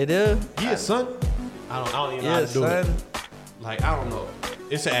 It is. Yeah, son. I don't even know how to do son. it. Like, I don't know.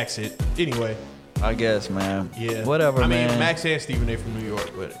 It's an accent. Anyway. I guess, man. Yeah. Whatever, man. I mean, Max and Stephen A. from New York,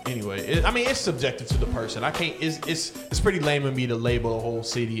 but anyway, it's subjective to the person. I can't. It's pretty lame of me to label a whole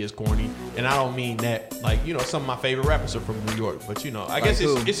city as corny, and I don't mean that. Like, you know, some of my favorite rappers are from New York, but you know, I guess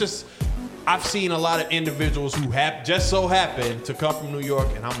it's just I've seen a lot of individuals who have just so happen to come from New York,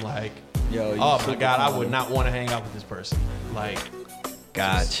 and I'm like, Yo, oh my God, I would not want to hang out with this person. Like,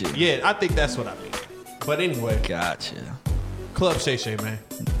 gotcha. Yeah, I think that's what I mean. But anyway, Gotcha. Club Shay Shay, man.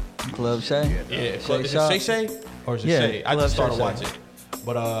 Club Shay? Yeah, Club, is it Shay Shay or is it Yeah, Shay? I Club just started Shay Shay. watching.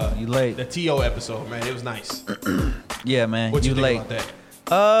 But You late. The T.O. episode, man, it was nice. Yeah, man. What you think late. about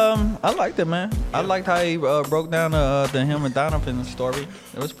that? I liked it, man. I liked how he broke down the him and Donovan story.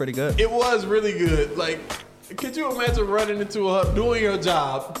 It was pretty good. It was really good. Like, could you imagine running into doing your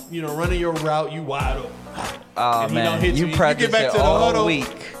job, you know, running your route, you wide open. Oh, and he man. don't hit you. You practice get back it to the all huddle. week.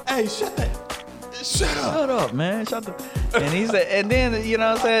 Hey, shut up. Shut up, man. Shut the. And he said, and then you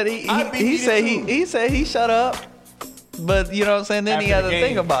know what I'm saying. He said he shut up, but you know what I'm saying. Then he After had the to game.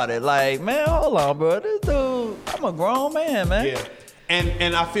 think about it. Like, man, hold on, bro. This dude, I'm a grown man, man. Yeah.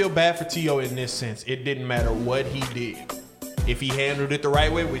 And I feel bad for T.O. in this sense. It didn't matter what he did. If he handled it the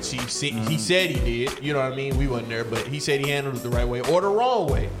right way, which he said he did, you know what I mean? We wasn't there, but he said he handled it the right way or the wrong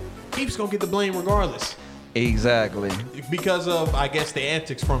way. He was going to get the blame regardless. Exactly. Because of, I guess, the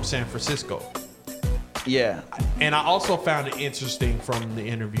antics from San Francisco. Yeah. And I also found it interesting from the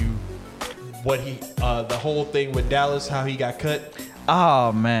interview the whole thing with Dallas, how he got cut.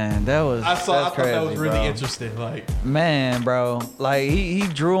 Oh man, I thought that was really interesting. Like, man, bro, like he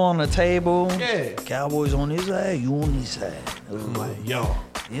drew on the table. Yeah. Cowboys on his side, you on his side. I'm like, yo,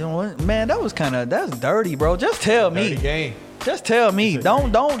 You know what, man? That's dirty, bro. Just tell dirty me. game. Just tell me.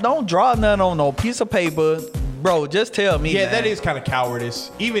 Don't draw nothing on no piece of paper, bro. Just tell me. Yeah, man. that is kind of cowardice.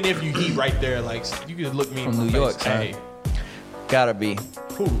 Even if he right there, like, you can look me From in my New face. York, son. Hey, Gotta be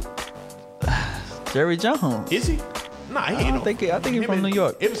who Jerry Jones. is he? Nah, he ain't. I think he's from New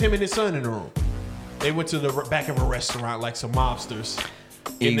York. It was him and his son in the room. They went to the back of a restaurant like some mobsters.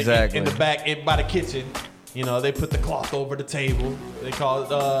 Exactly. In the back, by the kitchen. You know, they put the cloth over the table. They called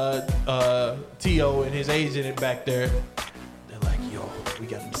T.O. and his agent back there. They're like, yo, we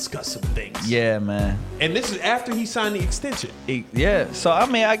got to discuss some things. Yeah, man. And this is after he signed the extension. Yeah. So I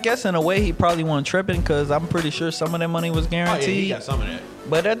mean, I guess in a way he probably wasn't tripping because I'm pretty sure some of that money was Oh, yeah, guaranteed. he got some of that.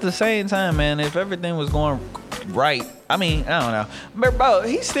 But at the same time, man, if everything was going right, I mean, I don't know. But bro,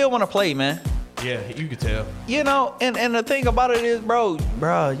 he still want to play, man. Yeah, you could tell. You know, and the thing about it is, bro,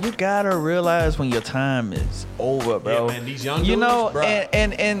 you gotta realize when your time is over, bro. Yeah, man, these young you dudes, know, bro.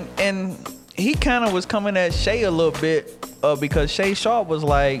 and he kind of was coming at Shay a little bit. Because Shay Sharp was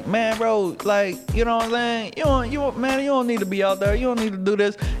like, man, bro, like, you know what I'm saying? You don't need to be out there. You don't need to do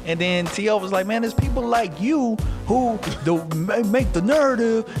this. And then T.O. was like, man, there's people like you who make the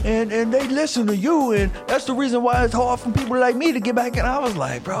narrative and they listen to you. And that's the reason why it's hard for people like me to get back. And I was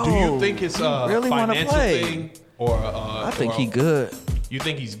like, bro, Do you think it's a really wanna financial play? thing? Or I think he good. You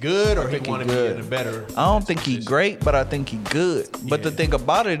think he's good or he think he want to be good. in a better I don't think he position? great, but I think he good. But the Yeah. thing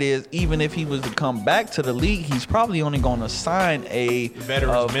about it is, even if he was to come back to the league, he's probably only going to sign a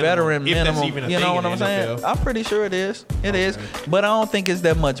Veteran's veteran minimum, if that's minimum. even a You thing know in what I'm the saying? NFL. I'm pretty sure it is. It is. But I don't think it's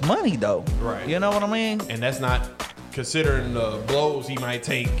that much money though. Right. You know what I mean? And that's not considering the blows he might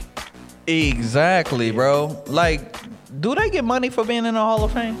take. Exactly, bro. Like, do they get money for being in the Hall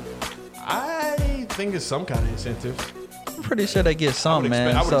of Fame? I think it's some kind of incentive. I'm pretty sure they get some,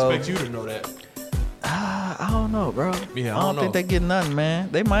 man. I would So, expect you to know that. I don't know, bro. Yeah, I don't think they get nothing, man.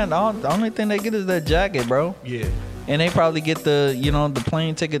 They might. The only thing they get is that jacket, bro. Yeah. And they probably get the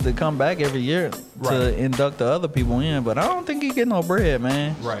plane ticket to come back every year Right. to induct the other people in. But I don't think he get no bread,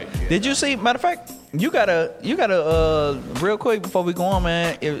 man. Right. Yeah. Did you see? Matter of fact, you gotta real quick before we go on,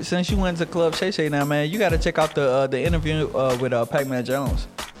 man. Since you went to Club Shay Shay now, man, you gotta check out the interview with Pac-Man Jones.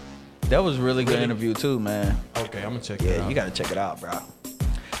 That was a really good Really? interview too, man. Okay, I'm gonna check that Yeah, out. you gotta check it out, bro.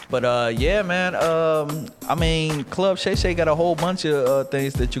 But yeah, man. I mean, Club Shay Shay got a whole bunch of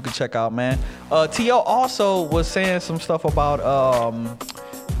things that you can check out, man. T.O. also was saying some stuff about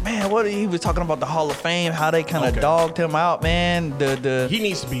man, what he was talking about the Hall of Fame, how they kind of Okay. dogged him out, man. He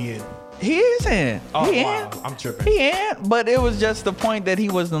needs to be in. He is in. Oh, he wow. in. I'm tripping. He in. But it was just the point that he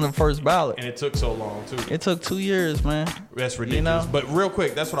wasn't the first ballot. And it took so long too. It took 2 years, man. That's ridiculous. You know? But real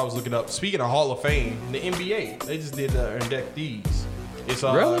quick, that's what I was looking up. Speaking of Hall of Fame, the NBA, they just did inductees. It's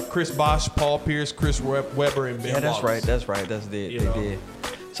Really? Chris Bosh, Paul Pierce, Chris Webber, and Ben Yeah, that's Wallace. right. That's right. That's it. You They know. did.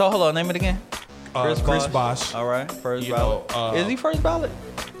 So hold on, name it again. Chris Bosh. All right, first You ballot. know, Is he first ballot?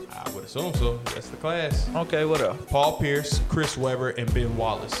 I would assume so. That's the class. Okay, what else? Paul Pierce, Chris Webber, and Ben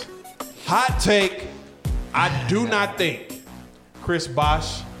Wallace. Hot take. I do not think Chris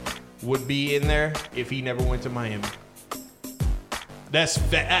Bosh would be in there if he never went to Miami. That's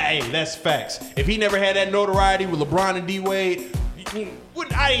that's facts. If he never had that notoriety with LeBron and D Wade,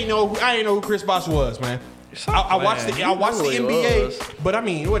 I ain't know who Chris Bosh was, man. I watched the NBA, but I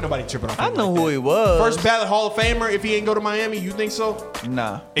mean, wasn't nobody tripping off him. I know like who that. he was. First ballot Hall of Famer. If he ain't go to Miami, you think so?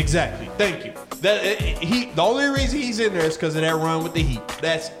 Nah. Exactly. Thank you. The only reason he's in there is because of that run with the Heat.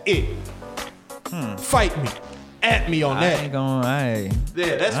 That's it. Fight me, at me on I that. ain't going.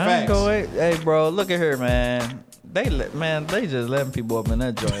 Yeah, that's I ain't facts. going. Hey, bro, look at her, man. They just letting people up in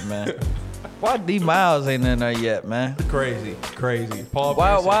that joint, man. Why D Miles ain't in there yet, man? Crazy. Paul.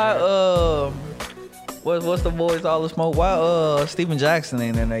 Why? Pierce is there. What's the boys all the smoke? Why Steven Jackson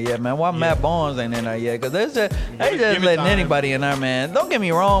ain't in there yet, man? Why Matt Barnes ain't in there yet? Cause they just give it letting time. anybody in there, man. Don't get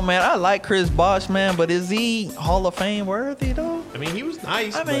me wrong, man. I like Chris Bosh, man, but is he Hall of Fame worthy though? I mean, he was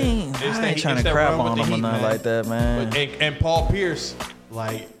nice. I mean, but I ain't trying to crap on him or nothing like that, man. But, and Paul Pierce,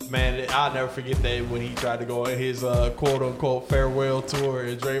 like, man, I'll never forget that when he tried to go on his quote unquote farewell tour,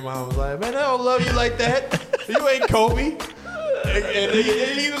 and Draymond was like, "Man, I don't love you like that. You ain't Kobe." And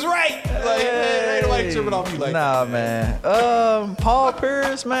he was right. Like, man, ain't nobody tripping off you like Nah, that. man. Paul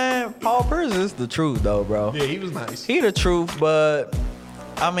Pierce, man. Paul Pierce is the truth, though, bro. Yeah, he was nice. He the truth, but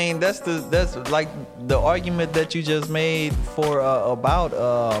I mean that's like the argument that you just made for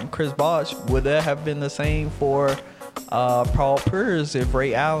about Chris Bosh. Would that have been the same for Paul Pierce if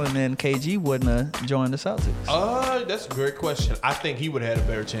Ray Allen and KG wouldn't have joined the Celtics? That's a great question. I think he would have had a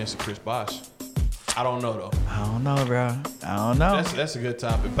better chance than Chris Bosh. I don't know though. I don't know, bro. I don't know. That's a good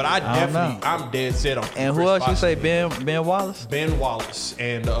topic. But I'm dead set on. And who Chris else you Bosh. say? Ben Wallace? Ben Wallace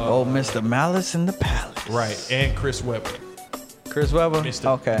and Mr. Malice in the Palace. right, and Chris Webber. Chris Webber. Mr.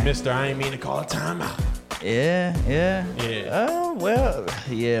 Okay. Mr. I ain't mean to call a timeout. Yeah. Yeah. Well,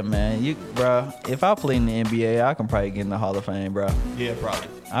 yeah, man. Bro, if I play in the NBA, I can probably get in the Hall of Fame, bro. Yeah, probably.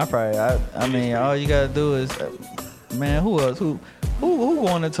 I mean, all you gotta do is, man. Who else? Who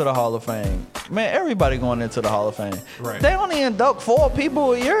going into the Hall of Fame? Man, everybody going into the Hall of Fame. Right. They only induct 4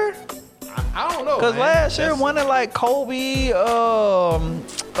 people a year. I don't know. Cause man. last year, That's- wasn't it like Kobe?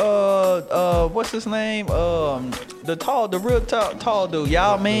 What's his name? The real tall dude.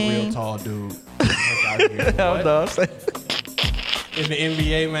 Y'all the mean? real tall dude. Heck outta here. I'm What? done saying. In the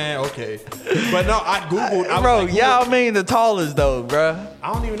NBA, man. Okay, but no, I googled. I was Bro, like, who- y'all mean the tallest though, bro.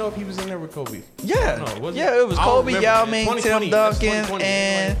 I don't even know if he was in there with Kobe. Yeah, No, was it? yeah, it was I don't Kobe, remember, Yao man. Ming, 2020, Tim that's Duncan, 2020,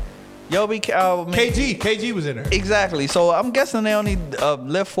 and Yobi. KG was in there. Exactly. So I'm guessing they only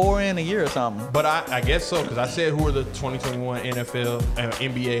left 4 in a year or something. But I guess so, because I said who are the 2021 NFL and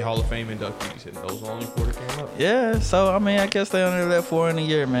NBA Hall of Fame inductees, and those are the only 4 that came up. Yeah. So I mean, I guess they only left 4 in a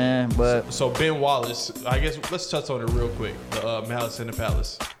year, man. But So Ben Wallace, I guess let's touch on it real quick. The Malice in the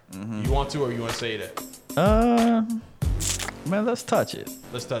Palace. Mm-hmm. You want to, or you want to say that? man, let's touch it.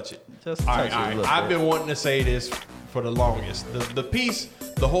 Let's touch it. Just All touch right, it all a right. little I've bit. been wanting to say this for the longest. The piece,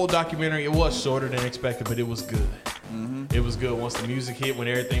 the whole documentary, it was shorter than expected, but it was good. Mm-hmm. It was good. Once the music hit, when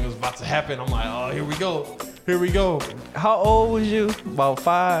everything was about to happen, I'm like, oh, here we go. Here we go. How old was you? About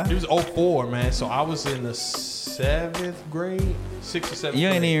 5. It was 04, man. So I was in the 7th grade, 6th or 7th You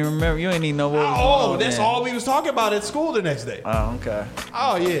ain't grade. even remember. You ain't even know what was going Oh, on. that's then. all we was talking about at school the next day. Oh, okay.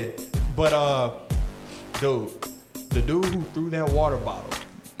 Oh, yeah. But, dude, the dude who threw that water bottle,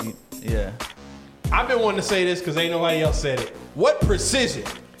 Yeah. I've been wanting to say this because ain't nobody else said it. What precision.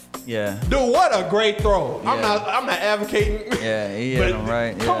 Yeah. Dude, what a great throw. Yeah. I'm not advocating. Yeah, he hit him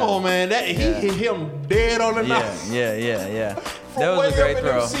right. Come Yeah. on, man. He Yeah. hit him dead on the Yeah, nose. yeah. From That was way a great up in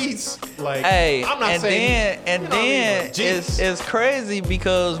throw. them seats. Like, Hey, I'm not and saying then it's crazy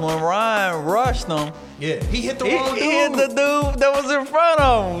because when Ryan rushed him, yeah, he hit the he wrong dude. hit the dude that was in front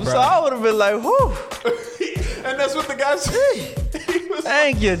of him. So Right. I would have been like, whew, And that's what the guy said. He was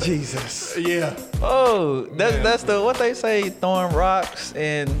thank you, Jesus. yeah. Oh, Man. that's the what they say, throwing rocks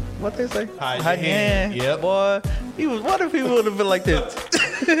and what they say, Hide your hand. Yep. boy. What if he would have been like this?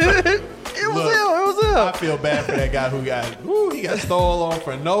 It was Look, him. It was him. I feel bad for that guy who he got stole on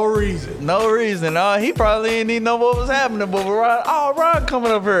for no reason. No reason. He probably didn't even know what was happening. But Ron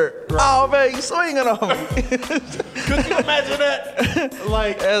coming up here. Right. Oh, man, he's swinging on me. Could you imagine that?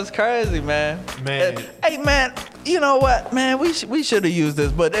 Like, That's crazy, man. Man. Hey, man, you know what, man? We should have used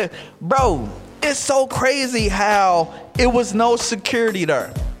this. But, bro, it's so crazy how it was no security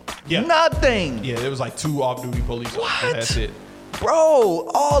there. Yeah. Nothing. yeah, there was like 2 off-duty police officers. What? That's it.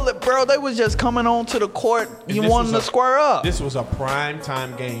 Bro, they was just coming on to the court. You wanted to square up. This was a prime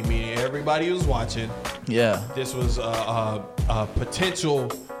time game, meaning everybody was watching. Yeah. This was a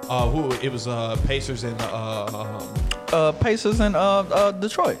potential. It was Pacers and Pacers and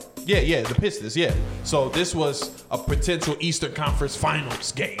Detroit. Yeah, the Pistons. Yeah. So this was a potential Eastern Conference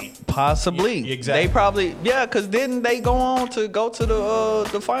Finals game. Possibly. Yeah, exactly. They probably because didn't they go on to go to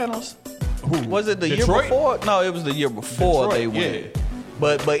the finals? Who? Was it the Detroit? year before? No, it was the year before Detroit, they went. yeah.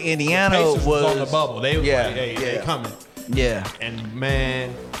 But Indiana the Pacers was on the bubble. They was yeah, like, hey, they coming. Yeah. And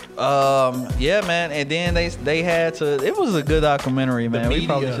man, yeah, man. And then they had to. It was a good documentary, man. We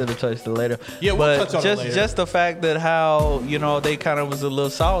probably should have touched it later. Yeah, we'll touch on it later. Just the fact that how they kind of was a little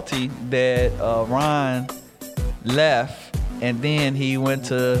salty that Ron left. And then he went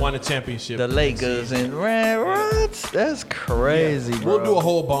to won a championship. The Lakers and ran what? That's crazy, bro. We'll do a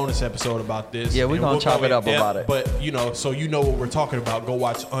whole bonus episode about this. Yeah, we're gonna chop it up about it. But so you know what we're talking about. Go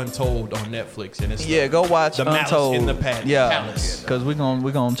watch Untold on Netflix, and it's go watch the Untold in the Palace. Yeah, because we're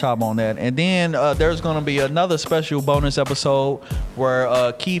gonna chop on that. And then there's gonna be another special bonus episode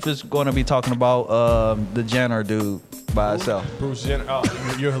where Keith is gonna be talking about the Jenner dude by himself. Bruce Jenner.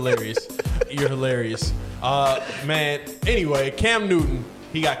 Oh, you're hilarious. You're hilarious. Man, anyway, Cam Newton,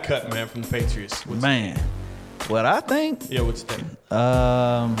 he got cut, man, from the Patriots. What I think? Yeah, what's that?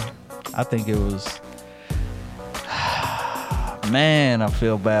 I think it was. Man, I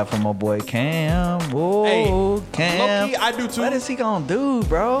feel bad for my boy Cam. Whoa, Cam. Low-key, I do too. What is he gonna do,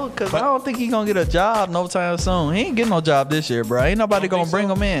 bro? Because I don't think he's gonna get a job no time soon. He ain't getting no job this year, bro. Ain't nobody gonna bring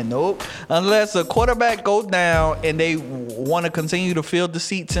him in. Nope. Unless a quarterback goes down and they want to continue to fill the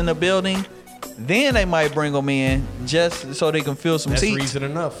seats in the building. Then they might bring him in just so they can fill some seats. That's reason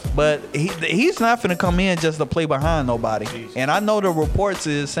enough. But he's not finna come in just to play behind nobody. Jeez. And I know the reports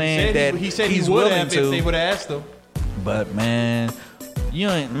is saying that he said he's he would willing have to. if they would have asked him. But man,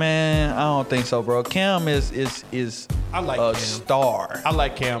 I don't think so, bro. Cam is I like a Cam. star. I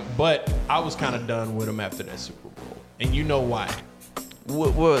like Cam, but I was kind of done with him after that Super Bowl, and you know why?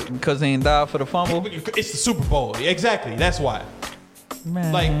 What? Because he ain't died for the fumble? It's the Super Bowl. Exactly. That's why.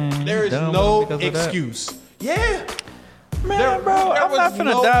 Man, Like, there is no excuse. Yeah. Man, bro, I'm not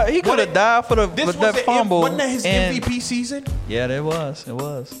finna die. He could have died for that fumble. Wasn't that his MVP season? Yeah, it was.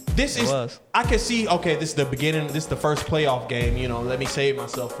 I can see, okay, this is the beginning, this is the first playoff game, let me save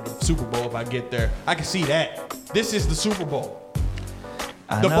myself for the Super Bowl if I get there. I can see that. This is the Super Bowl.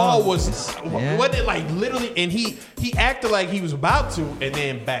 The ball was, wasn't it like literally, and he acted like he was about to and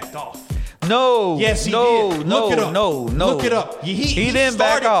then backed off. No. Yes, he did. Look it up. No. Look it up. He didn't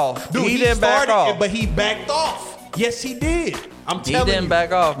back off. Dude, he didn't back off. But he backed off. Yes, he did. I'm telling you. He didn't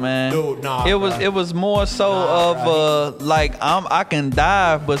back off, man. Dude, nah. It was more so of like I can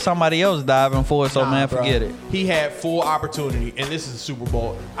dive, but somebody else diving for it. So forget it. He had full opportunity, and this is the Super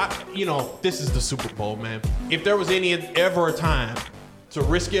Bowl. This is the Super Bowl, man. If there was ever a time to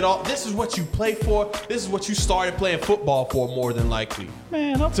risk it all, this is what you play for. This is what you started playing football for, more than likely.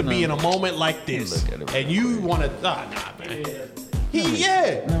 Man, to be in a moment like this, and you want to, man.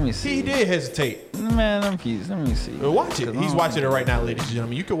 Let me see. He did hesitate. Man, let me see. Watch it. He's watching it right now, ladies and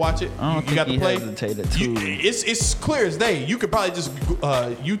gentlemen. You can watch it. You got the play. Hesitated too. It's clear as day. You could probably just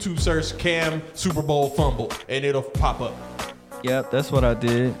YouTube search Cam Super Bowl fumble, and it'll pop up. Yep, that's what I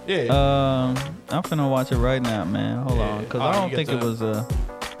did. Yeah. I'm finna watch it right now, man. Hold on, because I don't think it was a.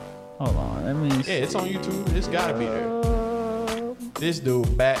 Hold on, let me see. Yeah, it's on YouTube. It's gotta be there. This dude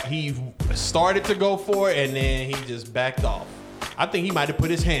he started to go for it, and then he just backed off. I think he might have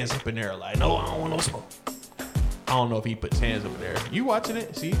put his hands up in there like, no, I don't want no smoke. I don't know if he put his hands up in there. You watching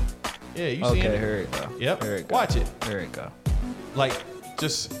it? See? Yeah, you see it? Okay, here it go. Yep. Here it go. Watch it. Here it go. Like,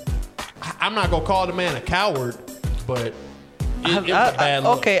 I'm not gonna call the man a coward, but it was a bad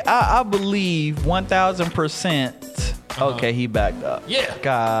look. Okay, I believe 1,000%. Okay, he backed up. Yeah.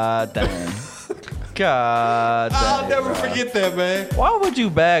 God damn. God damn. I'll never forget that, man. Why would you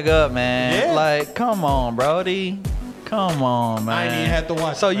back up, man? Yeah. Like, come on, Brody. Come on, man. I ain't even had to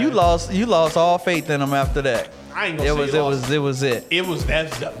watch. So it, you lost all faith in him after that. I ain't gonna it say was it. It was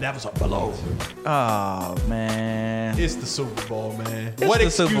that was a blow. Oh man. It's the Super Bowl, man. It's what the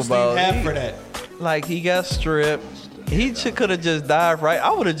excuse Super Bowl. do you have for that? Like he got stripped. He could have just dived right.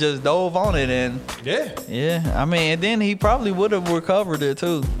 I would have just dove on it and yeah. I mean, and then he probably would have recovered it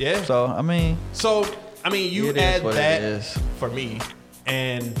too. Yeah. So I mean, you add that for me,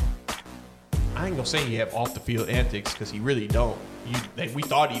 and I ain't gonna say he have off the field antics because he really don't. We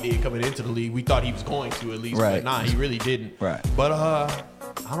thought he did coming into the league. We thought he was going to at least, right. But nah, he really didn't. Right. But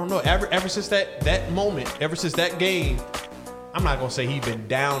I don't know. Ever since that moment, ever since that game, I'm not gonna say he been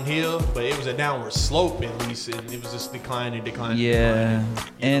downhill, but it was a downward slope at least, and it was just declining. Yeah,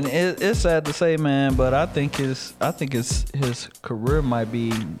 and it's sad to say, man, but I think his career might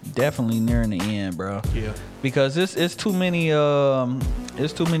be definitely nearing the end, bro. Yeah, because it's too many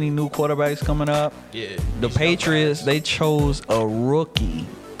new quarterbacks coming up. Yeah, the Patriots, they chose a rookie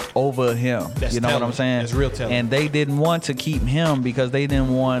over him. That's you know telling. what I'm saying? That's real telling. And they didn't want to keep him because they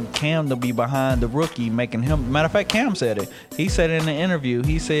didn't want Cam to be behind the rookie, making him. Matter of fact, Cam said it. He said it in the interview.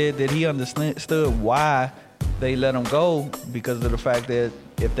 He said that he understood why they let him go because of the fact that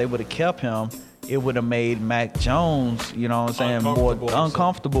if they would have kept him, it would have made Mac Jones, you know what I'm saying, more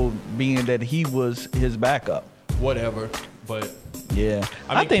uncomfortable being that he was his backup. Whatever, but. Yeah,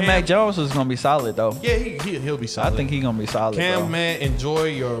 I think Mac Jones is gonna be solid though. Yeah, he'll be solid. I think he's gonna be solid. Cam, bro. man, enjoy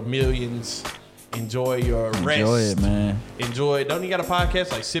your millions, enjoy your rest. Enjoy it, man. Enjoy. Don't you got a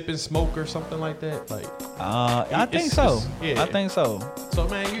podcast like Sip and Smoke or something like that? Like, I think so. I think so. So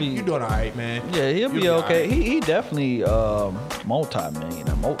man, you doing all right, man. Yeah, he'll be okay. Right. He definitely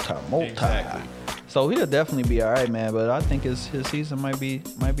multi-millionaire, multi. Exactly. So he'll definitely be all right, man. But I think his season might be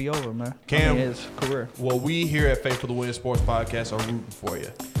over, man. Cam, his career. Well, we here at Faithful to Win Sports Podcast are rooting for you.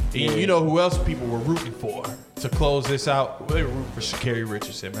 And Yeah. you know who else people were rooting for to close this out? They were rooting for Sha'Carri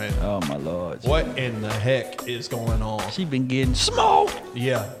Richardson, man. Oh my Lord. What in the heck is going on? She been getting smoked.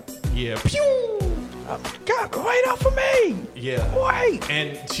 Yeah. Pew! God, wait up for me. Yeah. Wait.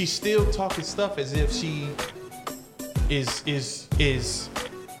 And she's still talking stuff as if she is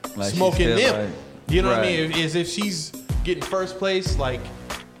Like smoking she's still them. like- You know what I Right. mean? As if she's getting first place. Like,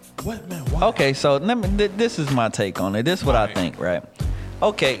 what, man? Why? Okay, so this is my take on it. This is what I Right. think, right?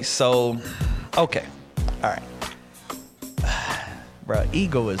 Okay, so, all right. Bro,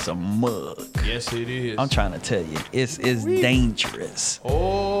 ego is a mug. Yes, it is. I'm trying to tell you, it's dangerous.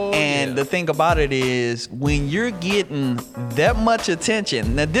 Oh, And the thing about it is, when you're getting that much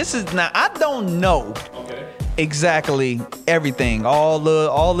attention, now I don't know Okay. exactly everything, all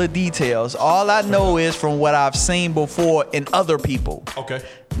the details. All I know is from what I've seen before in other people. Okay.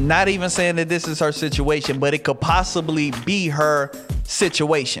 Not even saying that this is her situation, but it could possibly be her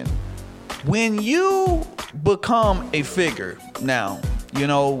situation. When you become a figure now, you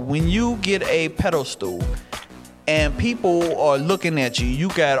know, when you get a pedestal and people are looking at you, you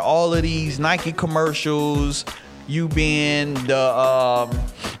got all of these Nike commercials, you being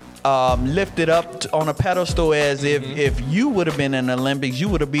lifted up on a pedestal as if you would have been in the Olympics, you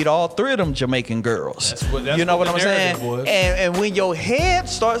would have beat all three of them Jamaican girls. That's you know what the I'm saying? narrative was. And when your head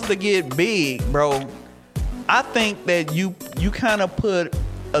starts to get big, bro, I think that you kind of put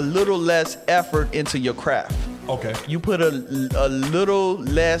a little less effort into your craft. Okay. You put a little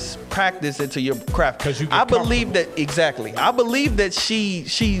less practice into your craft. 'Cause you get I believe that exactly. I believe that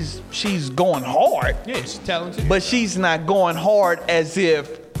she's going hard. Yeah, she's talented. But she's not going hard as if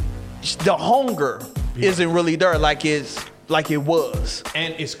the hunger isn't really there like it was.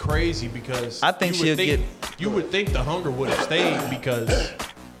 And it's crazy because I think you would think the hunger would have stayed because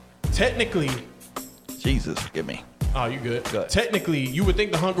technically, Jesus, forgive me. oh, you good. Good. Technically, you would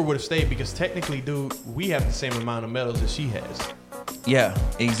think the hunger would have stayed because technically, dude, we have the same amount of medals as she has. Yeah,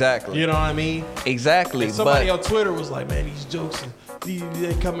 exactly. You know what I mean? Exactly. And somebody but on Twitter was like, man, these jokes,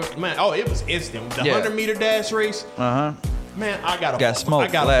 they coming, man. Oh, it was instant. The Yeah. 100-meter dash race, man, I got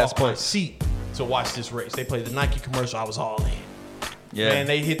smoked off last my place. seat to watch this race. They played the Nike commercial. I was all in. yeah. Man,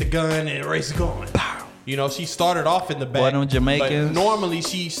 they hit the gun and the race is going. You know, she started off in the back. Boy, them Jamaicans. But normally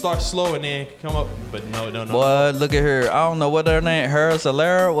she starts slow and then come up. But no. Boy, look at her. I don't know what her name, her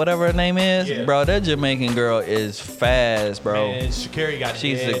Solera, whatever her name is. Yeah. Bro, that Jamaican girl is fast, bro. Man, Sha'Carri got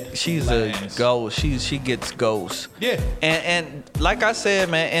she's dead a last. ghost. She gets ghosts. Yeah. And like I said,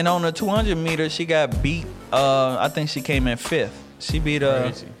 man, and on the 200 meters, she got beat. I think she came in 5th. She beat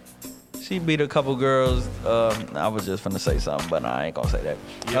Crazy. She beat a couple girls. I was just finna say something, but I ain't gonna say that.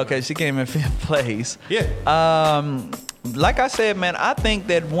 Yeah. Okay, she came in 5th place. Yeah. Like I said, man, I think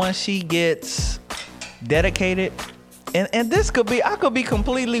that once she gets dedicated, and this could be, I could be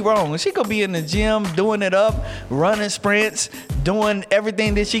completely wrong. She could be in the gym doing it up, running sprints, doing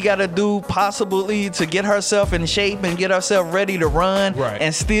everything that she got to do possibly to get herself in shape and get herself ready to run, Right.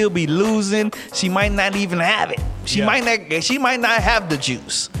 and still be losing. She might not even have it. She might not have the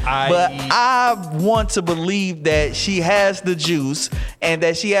juice. But I want to believe that she has the juice and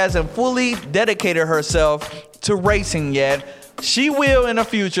that she hasn't fully dedicated herself to racing yet. She will in the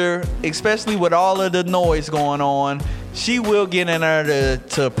future, especially with all of the noise going on. She will get in there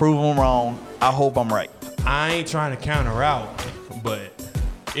to prove them wrong. I hope I'm right. I ain't trying to counter out, but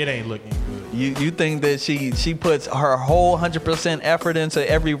it ain't looking good. You think that she puts her whole 100% effort into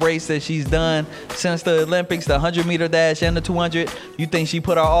every race that she's done since the Olympics, the 100-meter dash and the 200? You think she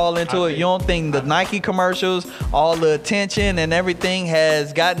put her all into it? You don't think the Nike commercials, all the attention and everything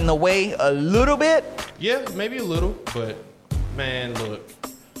has gotten away a little bit? Yeah, maybe a little, but man, look,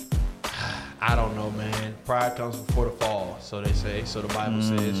 I don't know, man. Pride comes before the fall, so they say. So the Bible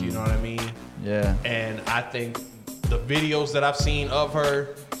says, you know what I mean? Yeah. And I think the videos that I've seen of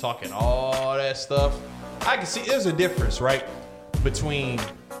her talking all that stuff, I can see there's a difference, right? Between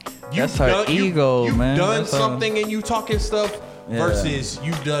that's her ego, man. You've done that's something and you talking stuff versus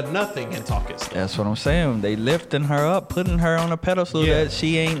you've done nothing and talking stuff. That's what I'm saying. They lifting her up, putting her on a pedestal that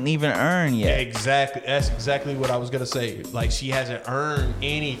she ain't even earned yet. Exactly. That's exactly what I was gonna say. Like, she hasn't earned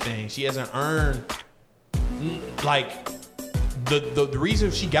anything. She hasn't earned like the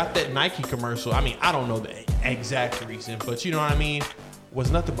reason she got that Nike commercial. I mean, I don't know the exact reason, but you know what I mean, was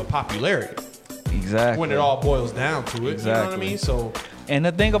nothing but popularity. Exactly. When it all boils down to it. Exactly. You know what I mean? So, and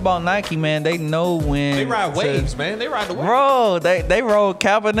the thing about Nike, man, they know when they ride waves, man. They ride the wave. Bro, they rode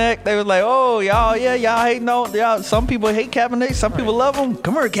Kaepernick. They was like, oh, y'all hate y'all. Some people hate Kaepernick. Some people love him.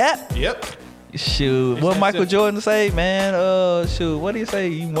 Come here, Cap. Yep. Shoot, what Michael Jordan say, man? Shoot, what do you say?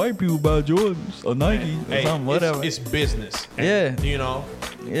 You white people buy Jordans or Nike or something, whatever. It's business. And, you know,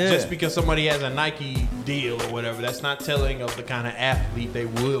 just because somebody has a Nike deal or whatever, that's not telling of the kind of athlete they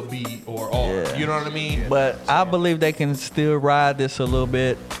will be or are. Yeah. You know what I mean? But I believe they can still ride this a little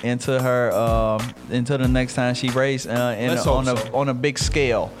bit into her, into the next time she races on a big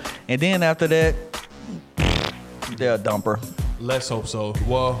scale, and then after that, they'll dump her. Let's hope so.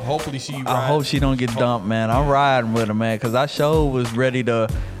 Well, hopefully she rides. I hope she don't get dumped, man. I'm riding with her, man, because I sure was ready to.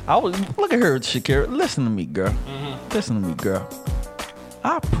 Look at her, Shakira. Listen to me, girl. Mm-hmm. Listen to me, girl.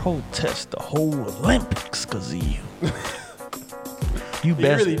 I protest the whole Olympics because of you. You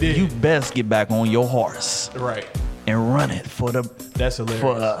best get back on your horse, right, and run it for the. That's hilarious.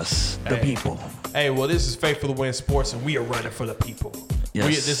 For us, the people. Hey, well, this is Faith for the Win Sports, and we are running for the people.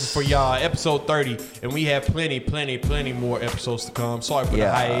 Yes. This is for y'all, episode 30, and we have plenty more episodes to come. Sorry for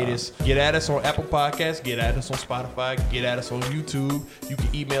the hiatus. Get at us on Apple Podcasts. Get at us on Spotify. Get at us on YouTube. You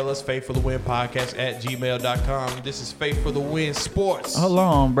can email us, faithforthewinpodcast@gmail.com. This is Faith for the Win Sports. Hold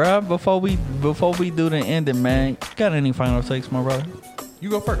on, bro. Before we do the ending, man, got any final takes, my brother? You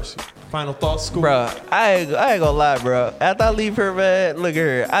go first. Final thoughts, school. Bro, I ain't gonna lie, bro. After I leave here, man, look at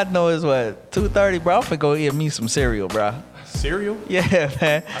her. I know it's what, 2:30, bro. I'm finna go get me some cereal, bro. Cereal? Yeah,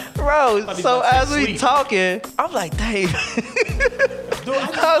 man. Bro, so as we talking, I'm like, Dave. Dude,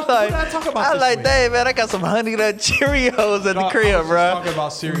 I like, Dave, man, I got some Honey Nut Cheerios in the crib, bro. Talking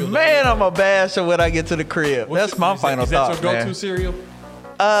about cereal. Man, I'm a basher when I get to the crib. That's my final thought, Is that your go-to cereal?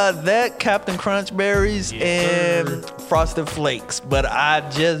 That Captain Crunch Berries and Frosted Flakes. But I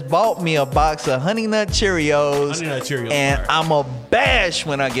just bought me a box of Honey Nut Cheerios. Honey Nut Cheerios. And I'm a bash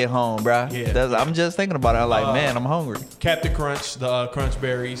when I get home, bro. Yeah. I'm just thinking about it. I'm like, man, I'm hungry. Captain Crunch, the Crunch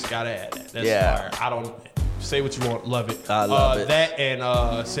Berries, gotta add that. That's fire. I don't say what you want, love it. I love it. That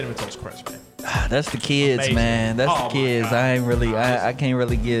and Cinnamon Toast Crunch, man. That's the kids, Amazing. man. That's the kids. I ain't really, I can't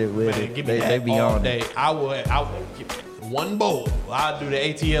really get it with it. Give me They be all on day. it. I would give one bowl. I'll do the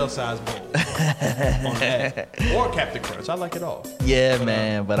ATL size bowl on that. Or Captain Crunch. I like it all. Yeah,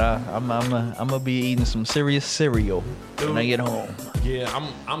 man. But I'm gonna be eating some serious cereal when I get home. Yeah,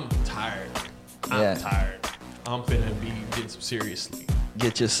 I'm tired. I'm tired. I'm finna be getting some serious sleep.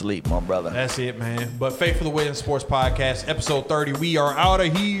 Get your sleep, my brother. That's it, man. But Faith for the Win Sports Podcast, episode 30. We are out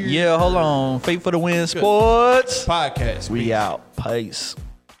of here. Yeah, hold on. Faith for the Win Sports Podcast. We out. Peace.